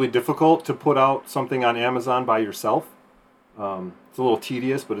incredibly difficult to put out something on Amazon by yourself. It's a little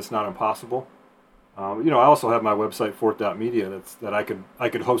tedious, but it's not impossible. I also have my website Fort.media that I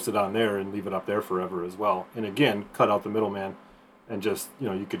could host it on there and leave it up there forever as well. And again, cut out the middleman, and just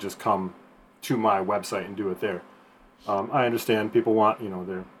you could just come to my website and do it there. I understand people want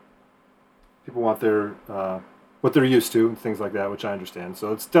their what they're used to and things like that, which I understand.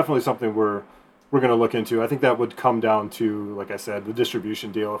 So it's definitely something we're going to look into. I think that would come down to, like I said, the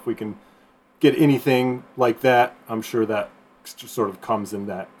distribution deal. If we can get anything like that, I'm sure that sort of comes in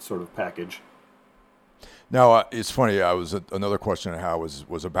that sort of package. Now, it's funny. Another question I had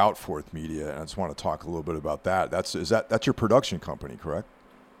was about Fourth Media, and I just want to talk a little bit about that. That's your production company, correct?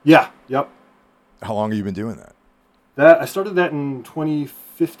 Yeah. Yep. How long have you been doing that? I started that in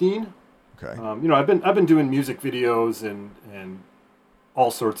 2015. Okay. I've been doing music videos and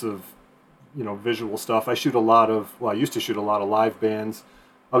all sorts of visual stuff. I used to shoot a lot of live bands.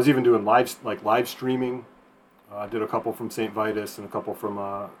 I was even doing live streaming. I did a couple from St. Vitus and a couple from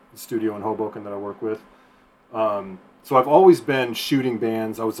the studio in Hoboken that I work with. So I've always been shooting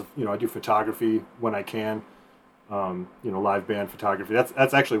bands. I do photography when I can. Live band photography.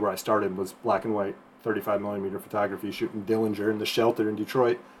 That's actually where I started, was black and white 35 millimeter photography, shooting Dillinger and The Shelter in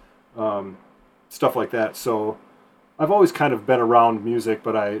Detroit. Stuff like that. So I've always kind of been around music,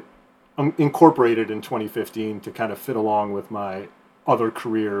 but I incorporated in 2015 to kind of fit along with my other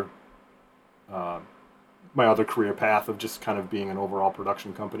career path of just kind of being an overall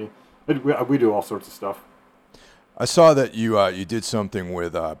production company. We do all sorts of stuff. I saw that you did something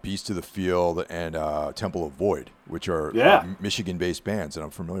with Beast of the Field and Temple of Void, which are Michigan-based bands that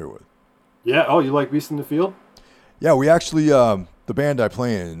I'm familiar with. Yeah. Oh, you like Beast in the Field? Yeah, we actually the band I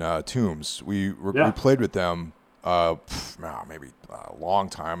play in, Tombs. We played with them maybe a long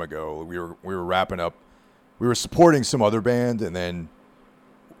time ago. We were wrapping up. We were supporting some other band, and then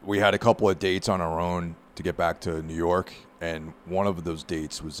we had a couple of dates on our own to get back to New York, and one of those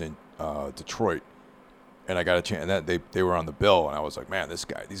dates was in Detroit. and I got a chance. And that they were on the bill, and I was like, man,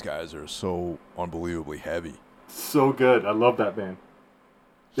 these guys are so unbelievably heavy. So good. I love that band.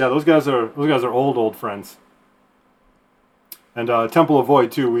 Yeah, those guys are old friends. And Temple of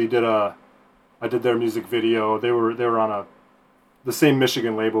Void too. I did their music video. They were on the same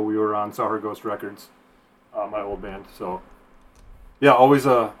Michigan label we were on, Sahara Ghost Records, my old band. So yeah, always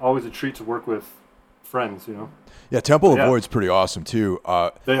a treat to work with friends, you know. Yeah, Temple of Void's pretty awesome too.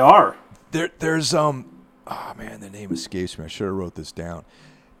 They are. There's oh man, the name escapes me. I should have wrote this down.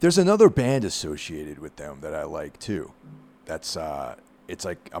 There's another band associated with them that I like too. That's it's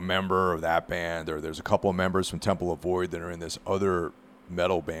like a member of that band, or there's a couple of members from Temple of Void that are in this other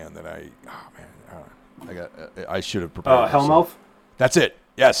metal band that I should have prepared. Hellmouth? That's it.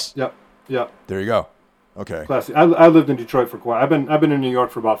 Yes. Yep. There you go. Okay. Classic. I lived in Detroit for quite. I've been in New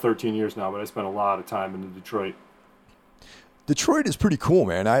York for about 13 years now, but I spent a lot of time in Detroit. Detroit is pretty cool,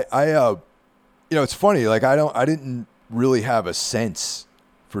 man. You know, it's funny. Like I didn't really have a sense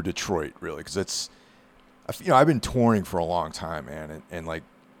for Detroit really, because it's, you know, I've been touring for a long time, man, and like,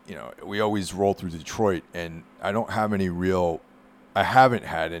 you know, we always roll through Detroit, and I haven't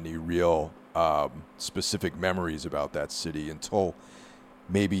had any real specific memories about that city until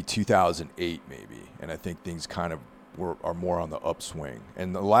maybe 2008, and I think things kind of are more on the upswing.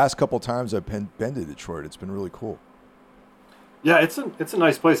 And the last couple of times I've been to Detroit, it's been really cool. Yeah, it's a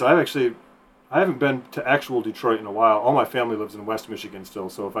nice place. I haven't been to actual Detroit in a while. All my family lives in West Michigan still,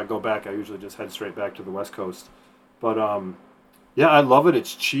 so if I go back, I usually just head straight back to the West Coast. But yeah, I love it.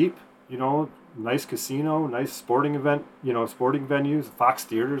 It's cheap, you know, nice casino, nice sporting venues. Fox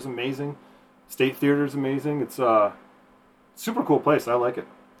Theater is amazing. State Theater is amazing. It's a super cool place. I like it.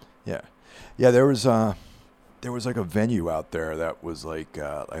 Yeah. There was like a venue out there that was like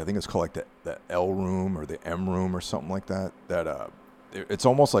I think it's called like the L Room or the M Room or something like that. It's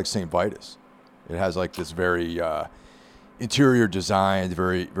almost like St. Vitus. It has like this very interior design,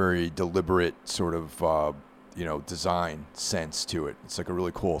 very, very deliberate sort of, design sense to it. It's like a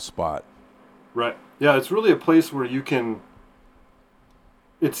really cool spot. Right. Yeah, it's really a place where you can,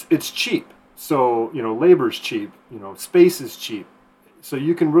 it's cheap. So, you know, labor's cheap, you know, space is cheap. So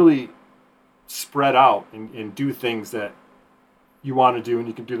you can really spread out and do things that you want to do, and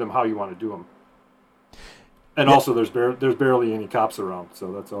you can do them how you want to do them. And also there's barely any cops around,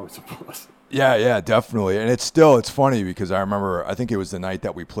 so that's always a plus. Yeah, definitely. And it's funny because I think it was the night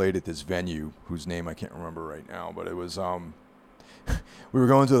that we played at this venue, whose name I can't remember right now, but it was, we were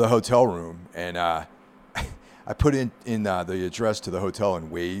going to the hotel room, and I put in the address to the hotel in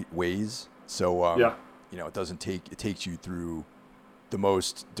Waze. So, you know, it takes you through the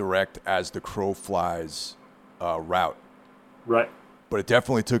most direct as the crow flies route. Right. But it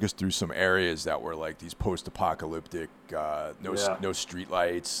definitely took us through some areas that were like these post-apocalyptic, no street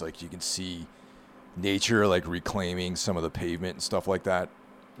lights. Like you can see nature like reclaiming some of the pavement and stuff like that.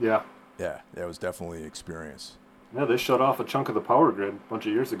 Yeah. Yeah, that was definitely an experience. Yeah, they shut off a chunk of the power grid a bunch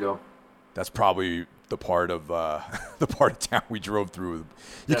of years ago. That's probably the part of town we drove through.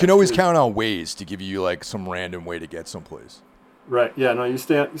 You can always count on Waze to give you like some random way to get someplace. Right. Yeah. No, you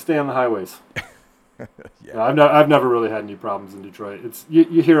stay on the highways. Yeah. No, I've never really had any problems in Detroit. It's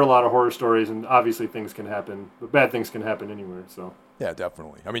you hear a lot of horror stories, and obviously things can happen, but bad things can happen anywhere. So yeah,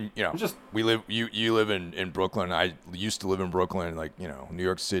 definitely. I mean, you know, you live in Brooklyn. I used to live in Brooklyn. Like, you know, New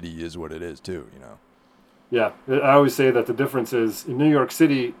York City is what it is too. You know. Yeah, I always say that the difference is in New York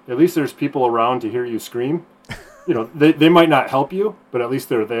City, at least there's people around to hear you scream. You know, they might not help you, but at least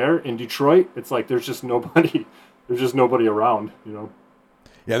they're there. In Detroit, it's like there's just nobody around. You know.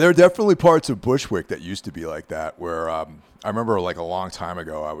 Yeah, there are definitely parts of Bushwick that used to be like that, where I remember like a long time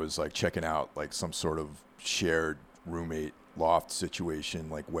ago, I was like checking out like some sort of shared roommate loft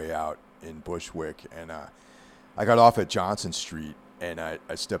situation like way out in Bushwick, and I got off at Johnson Street, and I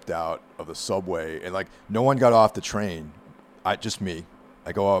stepped out of the subway, and like no one got off the train, just me.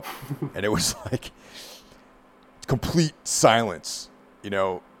 I go up, and it was like complete silence, you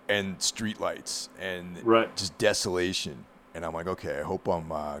know, and street lights, and just desolation. And I'm like, okay, I hope I'm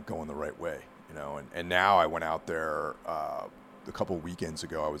going the right way, you know. And now I went out there a couple of weekends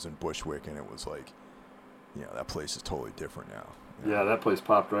ago. I was in Bushwick, and it was like, you know, that place is totally different now. You know? Yeah, that place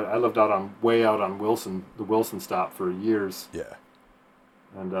popped right. I lived way out on Wilson, the Wilson stop for years. Yeah.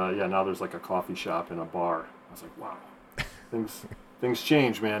 And now there's like a coffee shop and a bar. I was like, wow, things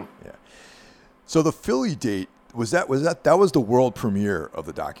change, man. Yeah. So the Philly date was the world premiere of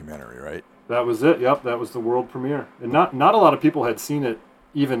the documentary, right? That was it. Yep, that was the world premiere, and not a lot of people had seen it,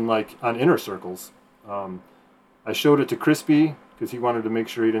 even like on inner circles. I showed it to Crispy because he wanted to make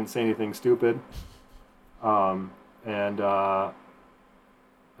sure he didn't say anything stupid, and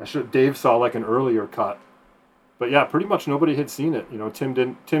Dave saw like an earlier cut, But yeah, pretty much nobody had seen it. You know, Tim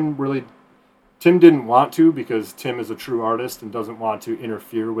didn't want to, because Tim is a true artist and doesn't want to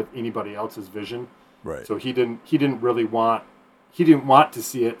interfere with anybody else's vision. Right. So he didn't want to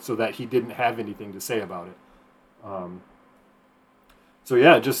see it, so that he didn't have anything to say about it. So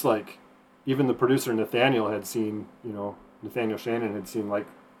yeah, just like even the producer Nathaniel Shannon had seen like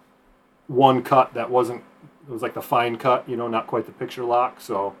one cut that wasn't, it was like the fine cut, you know, not quite the picture lock.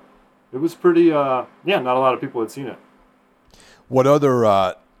 So it was pretty, not a lot of people had seen it. What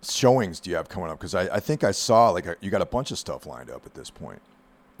other showings do you have coming up? Because I think I saw you got a bunch of stuff lined up at this point.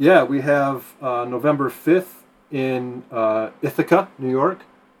 Yeah, we have November 5th in Ithaca, New York.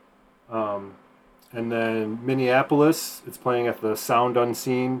 And then Minneapolis, it's playing at the Sound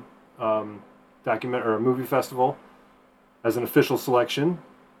Unseen movie festival as an official selection.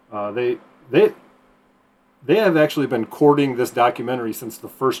 They have actually been courting this documentary since the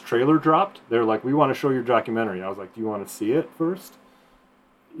first trailer dropped. They're like, we want to show your documentary. I was like, do you want to see it first?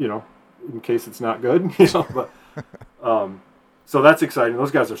 You know, in case it's not good. You know, but so that's exciting.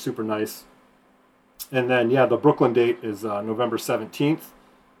 Those guys are super nice. And then the Brooklyn date is November 17th.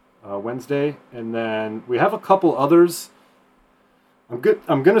 Wednesday, and then we have a couple others. I'm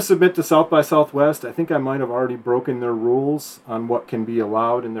going to submit to South by Southwest. I think I might have already broken their rules on what can be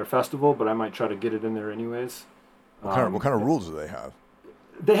allowed in their festival, but I might try to get it in there anyways. What kind of rules do they have?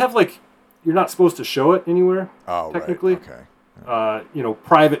 They have you're not supposed to show it anywhere. Oh, technically. Right. Okay. Yeah.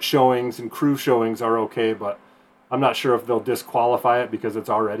 Private showings and crew showings are okay, but I'm not sure if they'll disqualify it because it's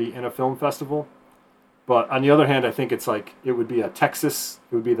already in a film festival. But on the other hand, I think it's it would be the Texas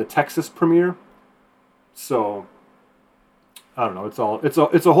premiere. So I don't know. It's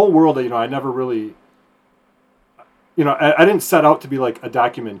a whole world that, I never really, I didn't set out to be like a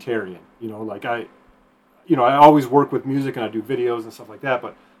documentarian, I always work with music and I do videos and stuff like that,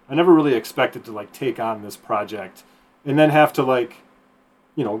 but I never really expected to take on this project and then have to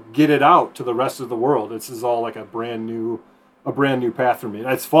get it out to the rest of the world. This is all a brand new path for me.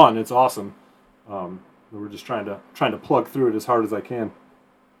 It's fun. It's awesome. We're just trying to plug through it as hard as I can.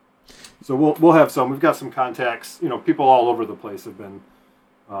 So we'll have some. We've got some contacts. People all over the place have been,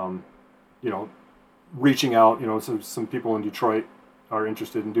 reaching out. Some people in Detroit are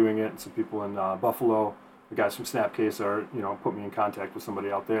interested in doing it, and some people in Buffalo. The guys from Snapcase are, put me in contact with somebody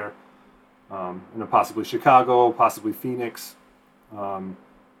out there, and then possibly Chicago, possibly Phoenix, and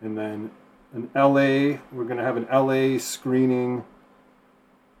then in LA. We're going to have an LA screening,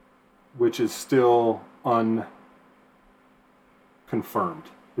 which is still unconfirmed.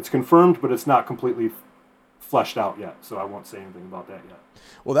 It's confirmed, but it's not completely fleshed out yet, so I won't say anything about that yet.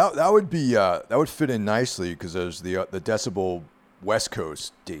 Well, that would be that would fit in nicely because there's the Decibel West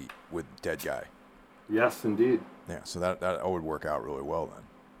Coast date with Dead Guy. Yes, indeed. Yeah, so that would work out really well then.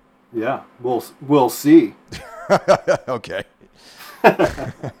 Yeah, we'll see. Okay.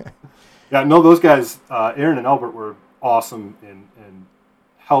 Yeah, no, those guys, Aaron and Albert, were awesome in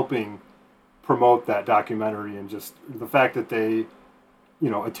helping promote that documentary, and just the fact that they,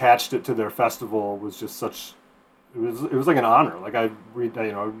 attached it to their festival was just such. It was like an honor. I read,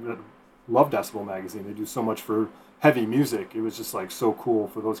 I love Decibel magazine. They do so much for heavy music. It was just so cool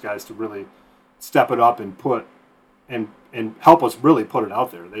for those guys to really step it up and put and help us really put it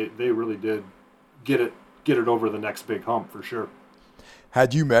out there. They really did get it over the next big hump for sure.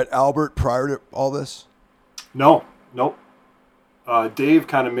 Had you met Albert prior to all this? No, nope. Dave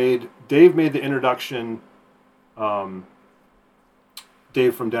made the introduction.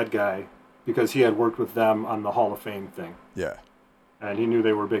 Dave from Dead Guy, because he had worked with them on the Hall of Fame thing. Yeah. And he knew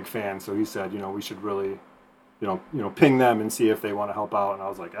they were big fans, so he said, we should really, ping them and see if they want to help out. And I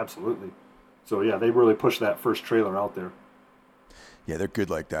was like, absolutely. So yeah, they really pushed that first trailer out there. Yeah, they're good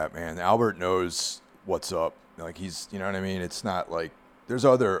like that, man. Albert knows what's up. He's, you know what I mean? It's not like there's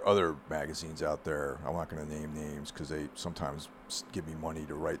other magazines out there. I'm not going to name names because they sometimes give me money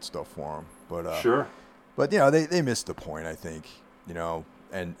to write stuff for them. But sure. But they missed the point, I think. And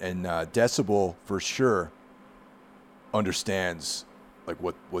Decibel for sure understands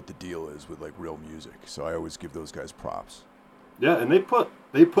what the deal is with real music. So I always give those guys props. Yeah, and they put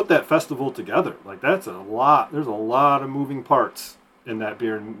that festival together. That's a lot. There's a lot of moving parts in that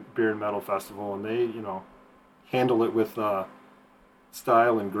beer and metal festival, and they handle it with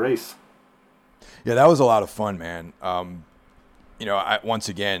style and grace. Yeah, that was a lot of fun, man. Once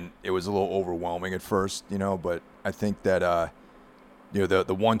again, it was a little overwhelming at first, but I think that the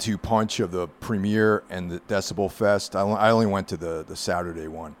 1-2 punch of the premiere and the Decibel Fest. I only went to the Saturday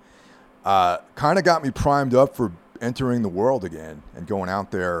one. Kind of got me primed up for entering the world again and going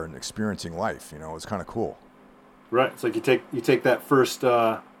out there and experiencing life. It was kind of cool. Right. It's you take that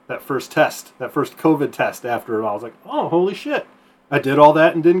first test, that first COVID test after it all. I was like, oh, holy shit. I did all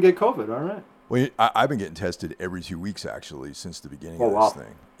that and didn't get COVID. All right. Well, I've been getting tested every 2 weeks actually since the beginning of this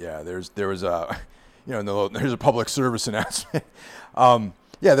thing. Yeah, there was a, there's a public service announcement.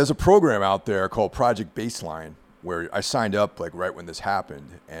 Yeah, there's a program out there called Project Baseline where I signed up like right when this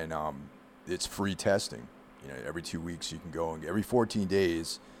happened, and it's free testing. Every 2 weeks you can go, and every 14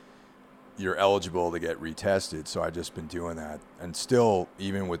 days you're eligible to get retested. So I've just been doing that, and still,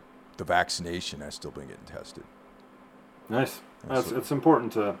 even with the vaccination, I've still been getting tested. Nice. It's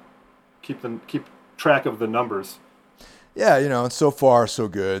important to keep track of the numbers. Yeah, and so far so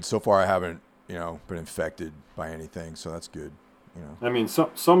good. So far I haven't, been infected by anything, so that's good. I mean,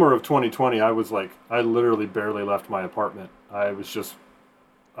 summer of 2020, I literally barely left my apartment. I was just,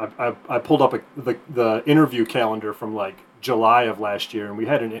 I pulled up the interview calendar from like July of last year, and we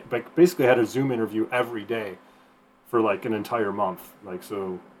had basically had a Zoom interview every day for like an entire month. Like,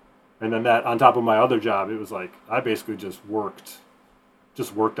 so, and then that on top of my other job, it was like I basically just worked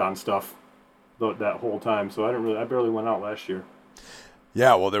on stuff that whole time. So I barely went out last year.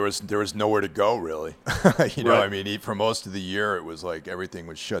 Yeah, well, there was nowhere to go really. Right. I mean, for most of the year, it was like everything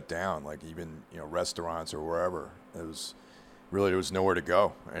was shut down. Like even restaurants or wherever. There was nowhere to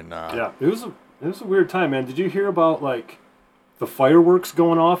go. And yeah, it was a weird time, man. Did you hear about like the fireworks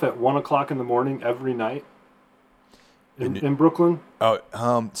going off at 1:00 in the morning every night in Brooklyn?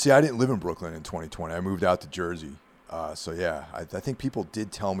 Oh, see, I didn't live in Brooklyn in 2020. I moved out to Jersey. So yeah, I think people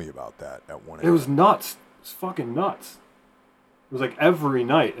did tell me about that at 1 a.m. It was nuts. It was fucking nuts. It was like every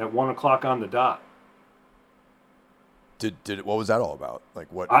night at 1:00 on the dot. What was that all about? Like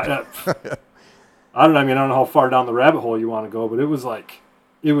what? I don't know. I mean, I don't know how far down the rabbit hole you want to go, but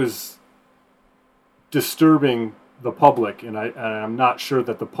it was disturbing the public, and I'm not sure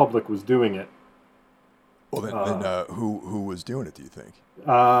that the public was doing it. Well, then who was doing it? Do you think?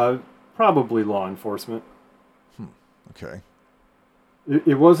 Probably law enforcement. Okay.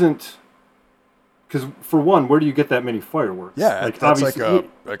 It wasn't. Because for one, where do you get that many fireworks? Yeah, like, that's like a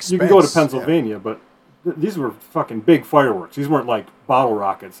expense. You can go to Pennsylvania, but these were fucking big fireworks. These weren't like bottle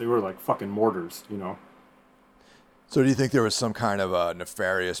rockets. They were like fucking mortars, So do you think there was some kind of a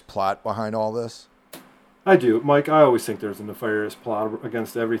nefarious plot behind all this? I do, Mike. I always think there's a nefarious plot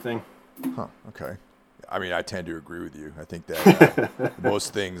against everything. Huh, okay. I mean, I tend to agree with you. I think that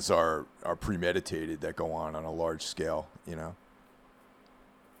most things are premeditated that go on a large scale,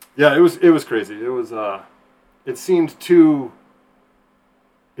 Yeah, it was crazy. It was it seemed too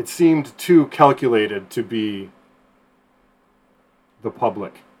calculated to be the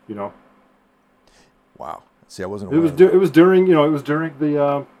public, Wow. See, I wasn't aware. It was during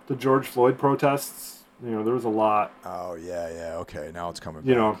the George Floyd protests. There was a lot. Oh yeah. Okay, now it's coming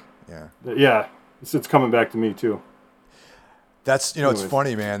back. Yeah, it's coming back to me too. That's It's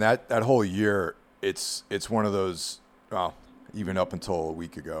funny, man. That whole year, it's one of those. Well, even up until a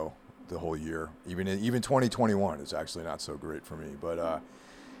week ago, the whole year, even 2021 is actually not so great for me. But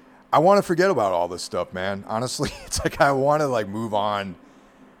I want to forget about all this stuff, man. Honestly, it's like I want to like move on.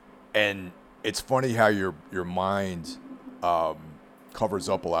 And it's funny how your mind covers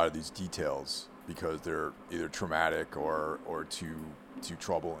up a lot of these details because they're either traumatic or too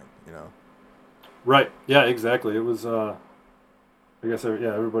troubling, Right. Yeah. Exactly. It was. I guess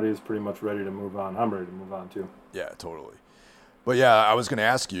everybody is pretty much ready to move on. I'm ready to move on too. Yeah, totally. But yeah, I was going to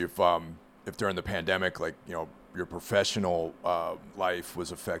ask you if during the pandemic, like, your professional life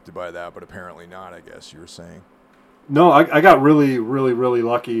was affected by that, but apparently not, I guess you were saying. No, I got really, really, really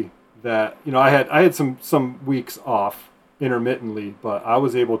lucky that, I had some weeks off intermittently, but I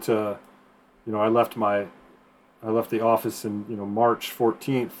was able to, I left the office in, March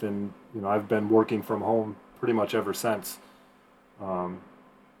 14th, and, I've been working from home pretty much ever since.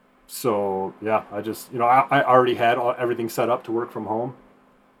 So yeah, I just, I already had everything set up to work from home.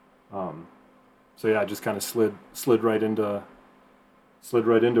 So yeah, I just kind of slid right into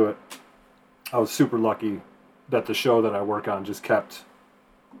it. I was super lucky that the show that I work on just kept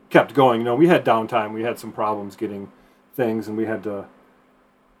going. We had downtime. We had some problems getting things, and we had to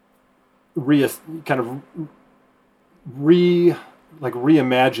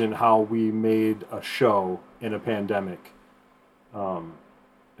reimagine how we made a show in a pandemic.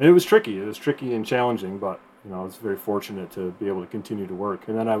 And it was tricky. It was tricky and challenging, but I was very fortunate to be able to continue to work.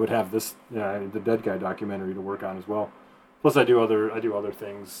 And then I would have this, the Dead Guy documentary to work on as well. Plus, I do other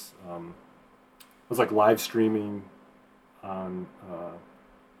things. I was like live streaming on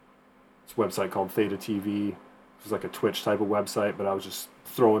this website called Theta TV. It was like a Twitch type of website, but I was just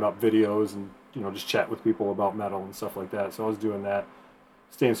throwing up videos and just chat with people about metal and stuff like that. So I was doing that,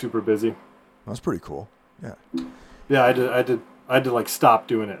 staying super busy. That's pretty cool. Yeah. Yeah, I I had to like stop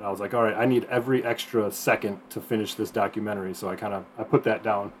doing it. I was like, all right, I need every extra second to finish this documentary. So I put that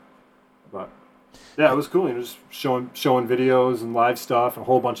down. But yeah, it was cool. Just showing videos and live stuff, a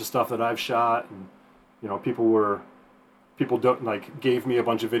whole bunch of stuff that I've shot, and people don't like gave me a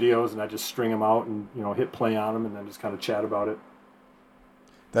bunch of videos, and I just string them out and hit play on them, and then just kind of chat about it.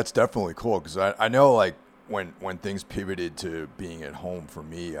 That's definitely cool because I know like when things pivoted to being at home for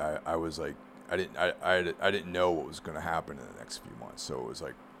me, I was like I didn't know what was going to happen in the next few months, so it was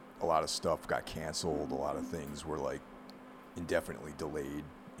like a lot of stuff got canceled, a lot of things were like indefinitely delayed,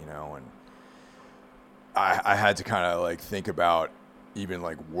 and I had to kind of like think about even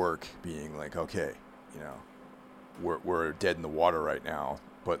like work being like, okay, we're dead in the water right now,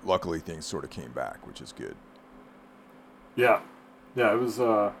 but luckily things sort of came back, which is good. Yeah, it was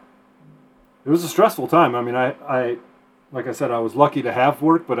a stressful time. I mean, I like I said, I was lucky to have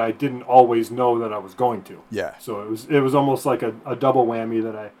work, but I didn't always know that I was going to. Yeah. So it was almost like a double whammy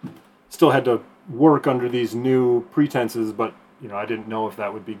that I still had to work under these new pretenses, but I didn't know if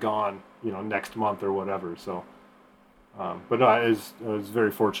that would be gone, next month or whatever. So, but no, I was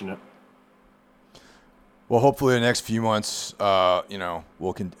very fortunate. Well, hopefully the next few months,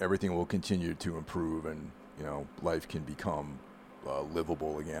 everything will continue to improve, and life can become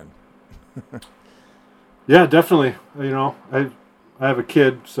livable again. Yeah, definitely. I have a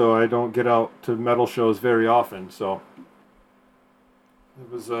kid, so I don't get out to metal shows very often. So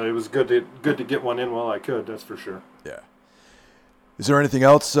it was good to get one in while I could. That's for sure. Yeah. Is there anything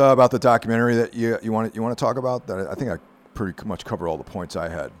else about the documentary that you want to talk about? That I think I pretty much cover all the points I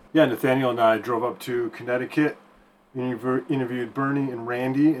had. Yeah, Nathaniel and I drove up to Connecticut, interviewed Bernie and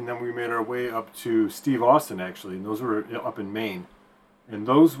Randy, and then we made our way up to Steve Austin, actually, and those were up in Maine. And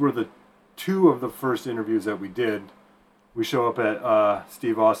those were the two of the first interviews that we did. We show up at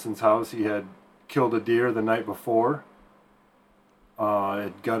Steve Austin's house. He had killed a deer the night before.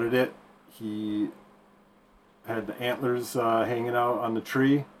 Had gutted it. He had the antlers hanging out on the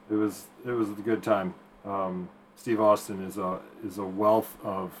tree. It was a good time. Steve Austin is a wealth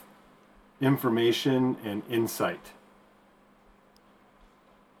of information and insight.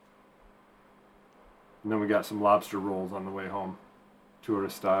 And then we got some lobster rolls on the way home,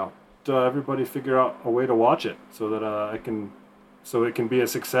 tourist style. Everybody figure out a way to watch it so that so it can be a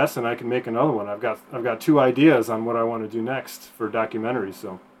success and I can make another one. I've got two ideas on what I want to do next for documentaries.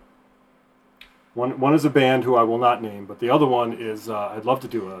 So one is a band who I will not name, but the other one is I'd love to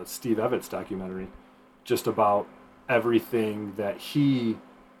do a Steve Evetts documentary, just about everything that he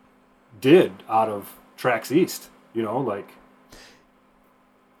did out of Tracks East. That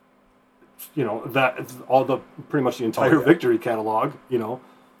pretty much the entire Victory catalog.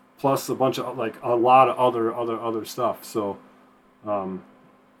 Plus a bunch of a lot of other stuff. So,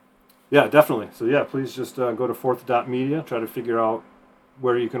 yeah, definitely. So yeah, please just go to fourth.media, try to figure out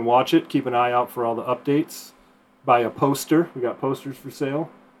where you can watch it. Keep an eye out for all the updates. Buy a poster. We got posters for sale,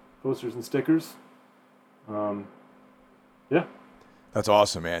 posters and stickers. Yeah. That's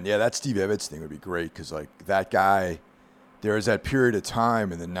awesome, man. Yeah, that Steve Evetts thing would be great because that guy. There was that period of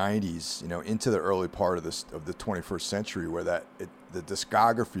time in the 90s, into the early part of the 21st century where the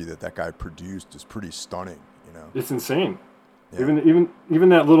discography that guy produced is pretty stunning, It's insane. Yeah. Even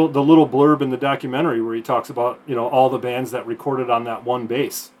the little blurb in the documentary where he talks about, all the bands that recorded on that one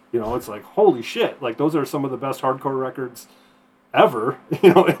bass. It's like, holy shit, those are some of the best hardcore records ever,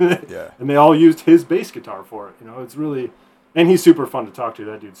 Yeah. And they all used his bass guitar for it, It's really, and he's super fun to talk to.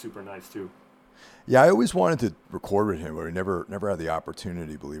 That dude's super nice too. Yeah, I always wanted to record with him, but we never had the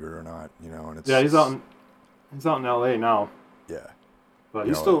opportunity, believe it or not. And it's he's out in L.A. now. Yeah, but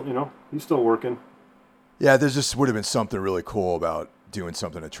he's still working. Yeah, there just would have been something really cool about doing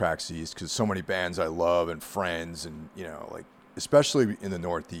something at Tracks East because so many bands I love and friends, and especially in the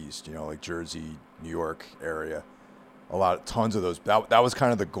Northeast, like Jersey, New York area, tons of those. That was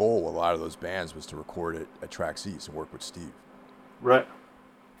kind of the goal. A lot of those bands was to record it at Tracks East and work with Steve. Right.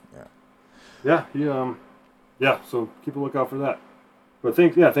 Yeah. Yeah, so keep a lookout for that. But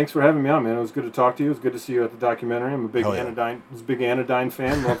thanks for having me on, man. It was good to talk to you. It was good to see you at the documentary. I'm a big Anodyne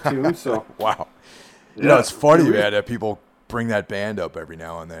fan. Love tunes. So wow. It's funny, man, that people bring that band up every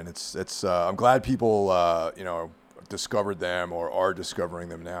now and then. It's I'm glad people discovered them or are discovering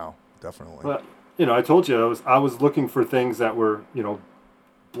them now. Definitely. But I told you I was looking for things that were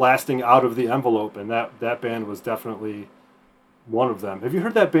blasting out of the envelope, and that band was definitely one of them. Have you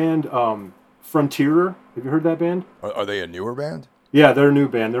heard that band? Frontierer. Have you heard that band? Are they a newer band? Yeah, they're a new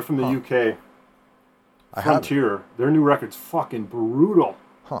band. They're from the UK. Frontierer. Their new record's fucking brutal.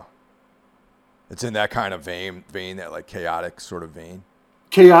 Huh. It's in that kind of vein, that chaotic sort of vein.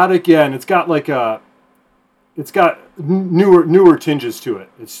 Chaotic, yeah, and it's got it's got newer tinges to it.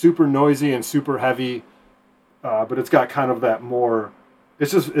 It's super noisy and super heavy, but it's got kind of that more.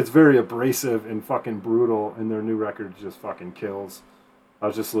 It's very abrasive and fucking brutal, and their new record just fucking kills. I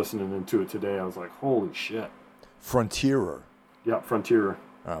was just listening to it today. I was like, holy shit. Frontierer. Yeah, Frontierer.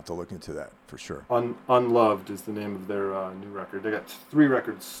 I'll have to look into that for sure. Unloved is the name of their new record. They got 3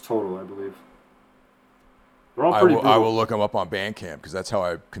 records total, I believe. They're all pretty I will look them up on Bandcamp because that's how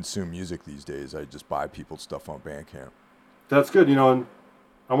I consume music these days. I just buy people's stuff on Bandcamp. That's good. And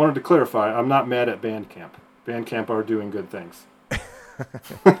I wanted to clarify, I'm not mad at Bandcamp. Bandcamp are doing good things.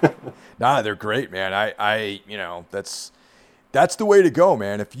 Nah, they're great, man. I that's the way to go,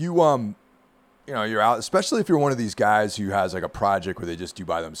 man. If you you're out, especially if you're one of these guys who has like a project where they just do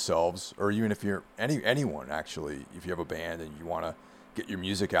by themselves, or even if you're anyone actually, if you have a band and you want to get your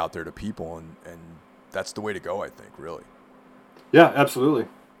music out there to people, and that's the way to go, I think, really. Yeah, absolutely.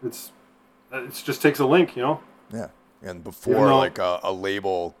 It just takes a link, Yeah, and before like a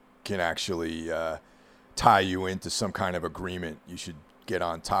label can actually tie you into some kind of agreement, you should get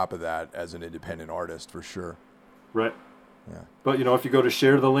on top of that as an independent artist for sure. Right. Yeah. But if you go to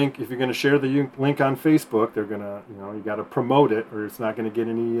share the link, if you're going to share the link on Facebook, they're going to, you got to promote it, or it's not going to get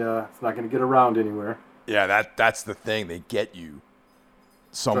it's not going to get around anywhere. Yeah, that's the thing. They get you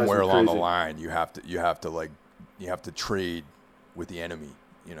somewhere along the line. You have to trade with the enemy,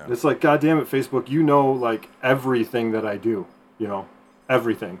 It's like, God damn it, Facebook, like everything that I do,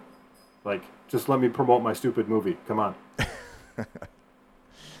 everything. Like, just let me promote my stupid movie. Come on.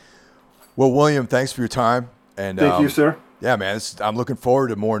 Well, William, thanks for your time. And thank you, sir. Yeah, man, I'm looking forward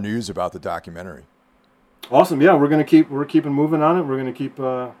to more news about the documentary. Awesome. Yeah, we're keeping moving on it. We're going to keep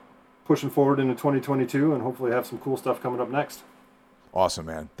pushing forward into 2022 and hopefully have some cool stuff coming up next. Awesome,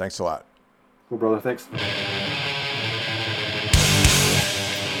 man. Thanks a lot. Cool, brother. Thanks.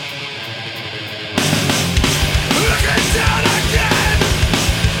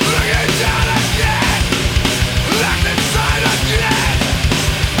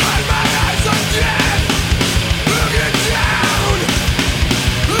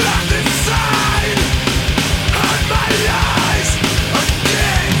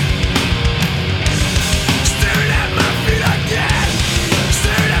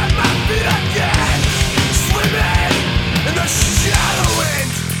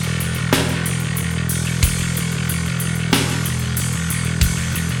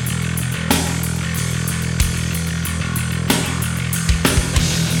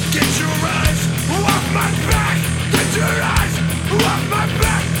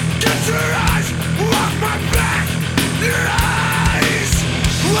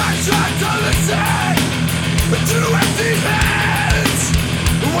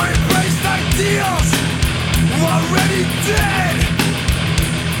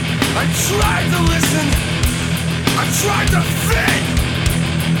 I tried to listen, I tried to fit.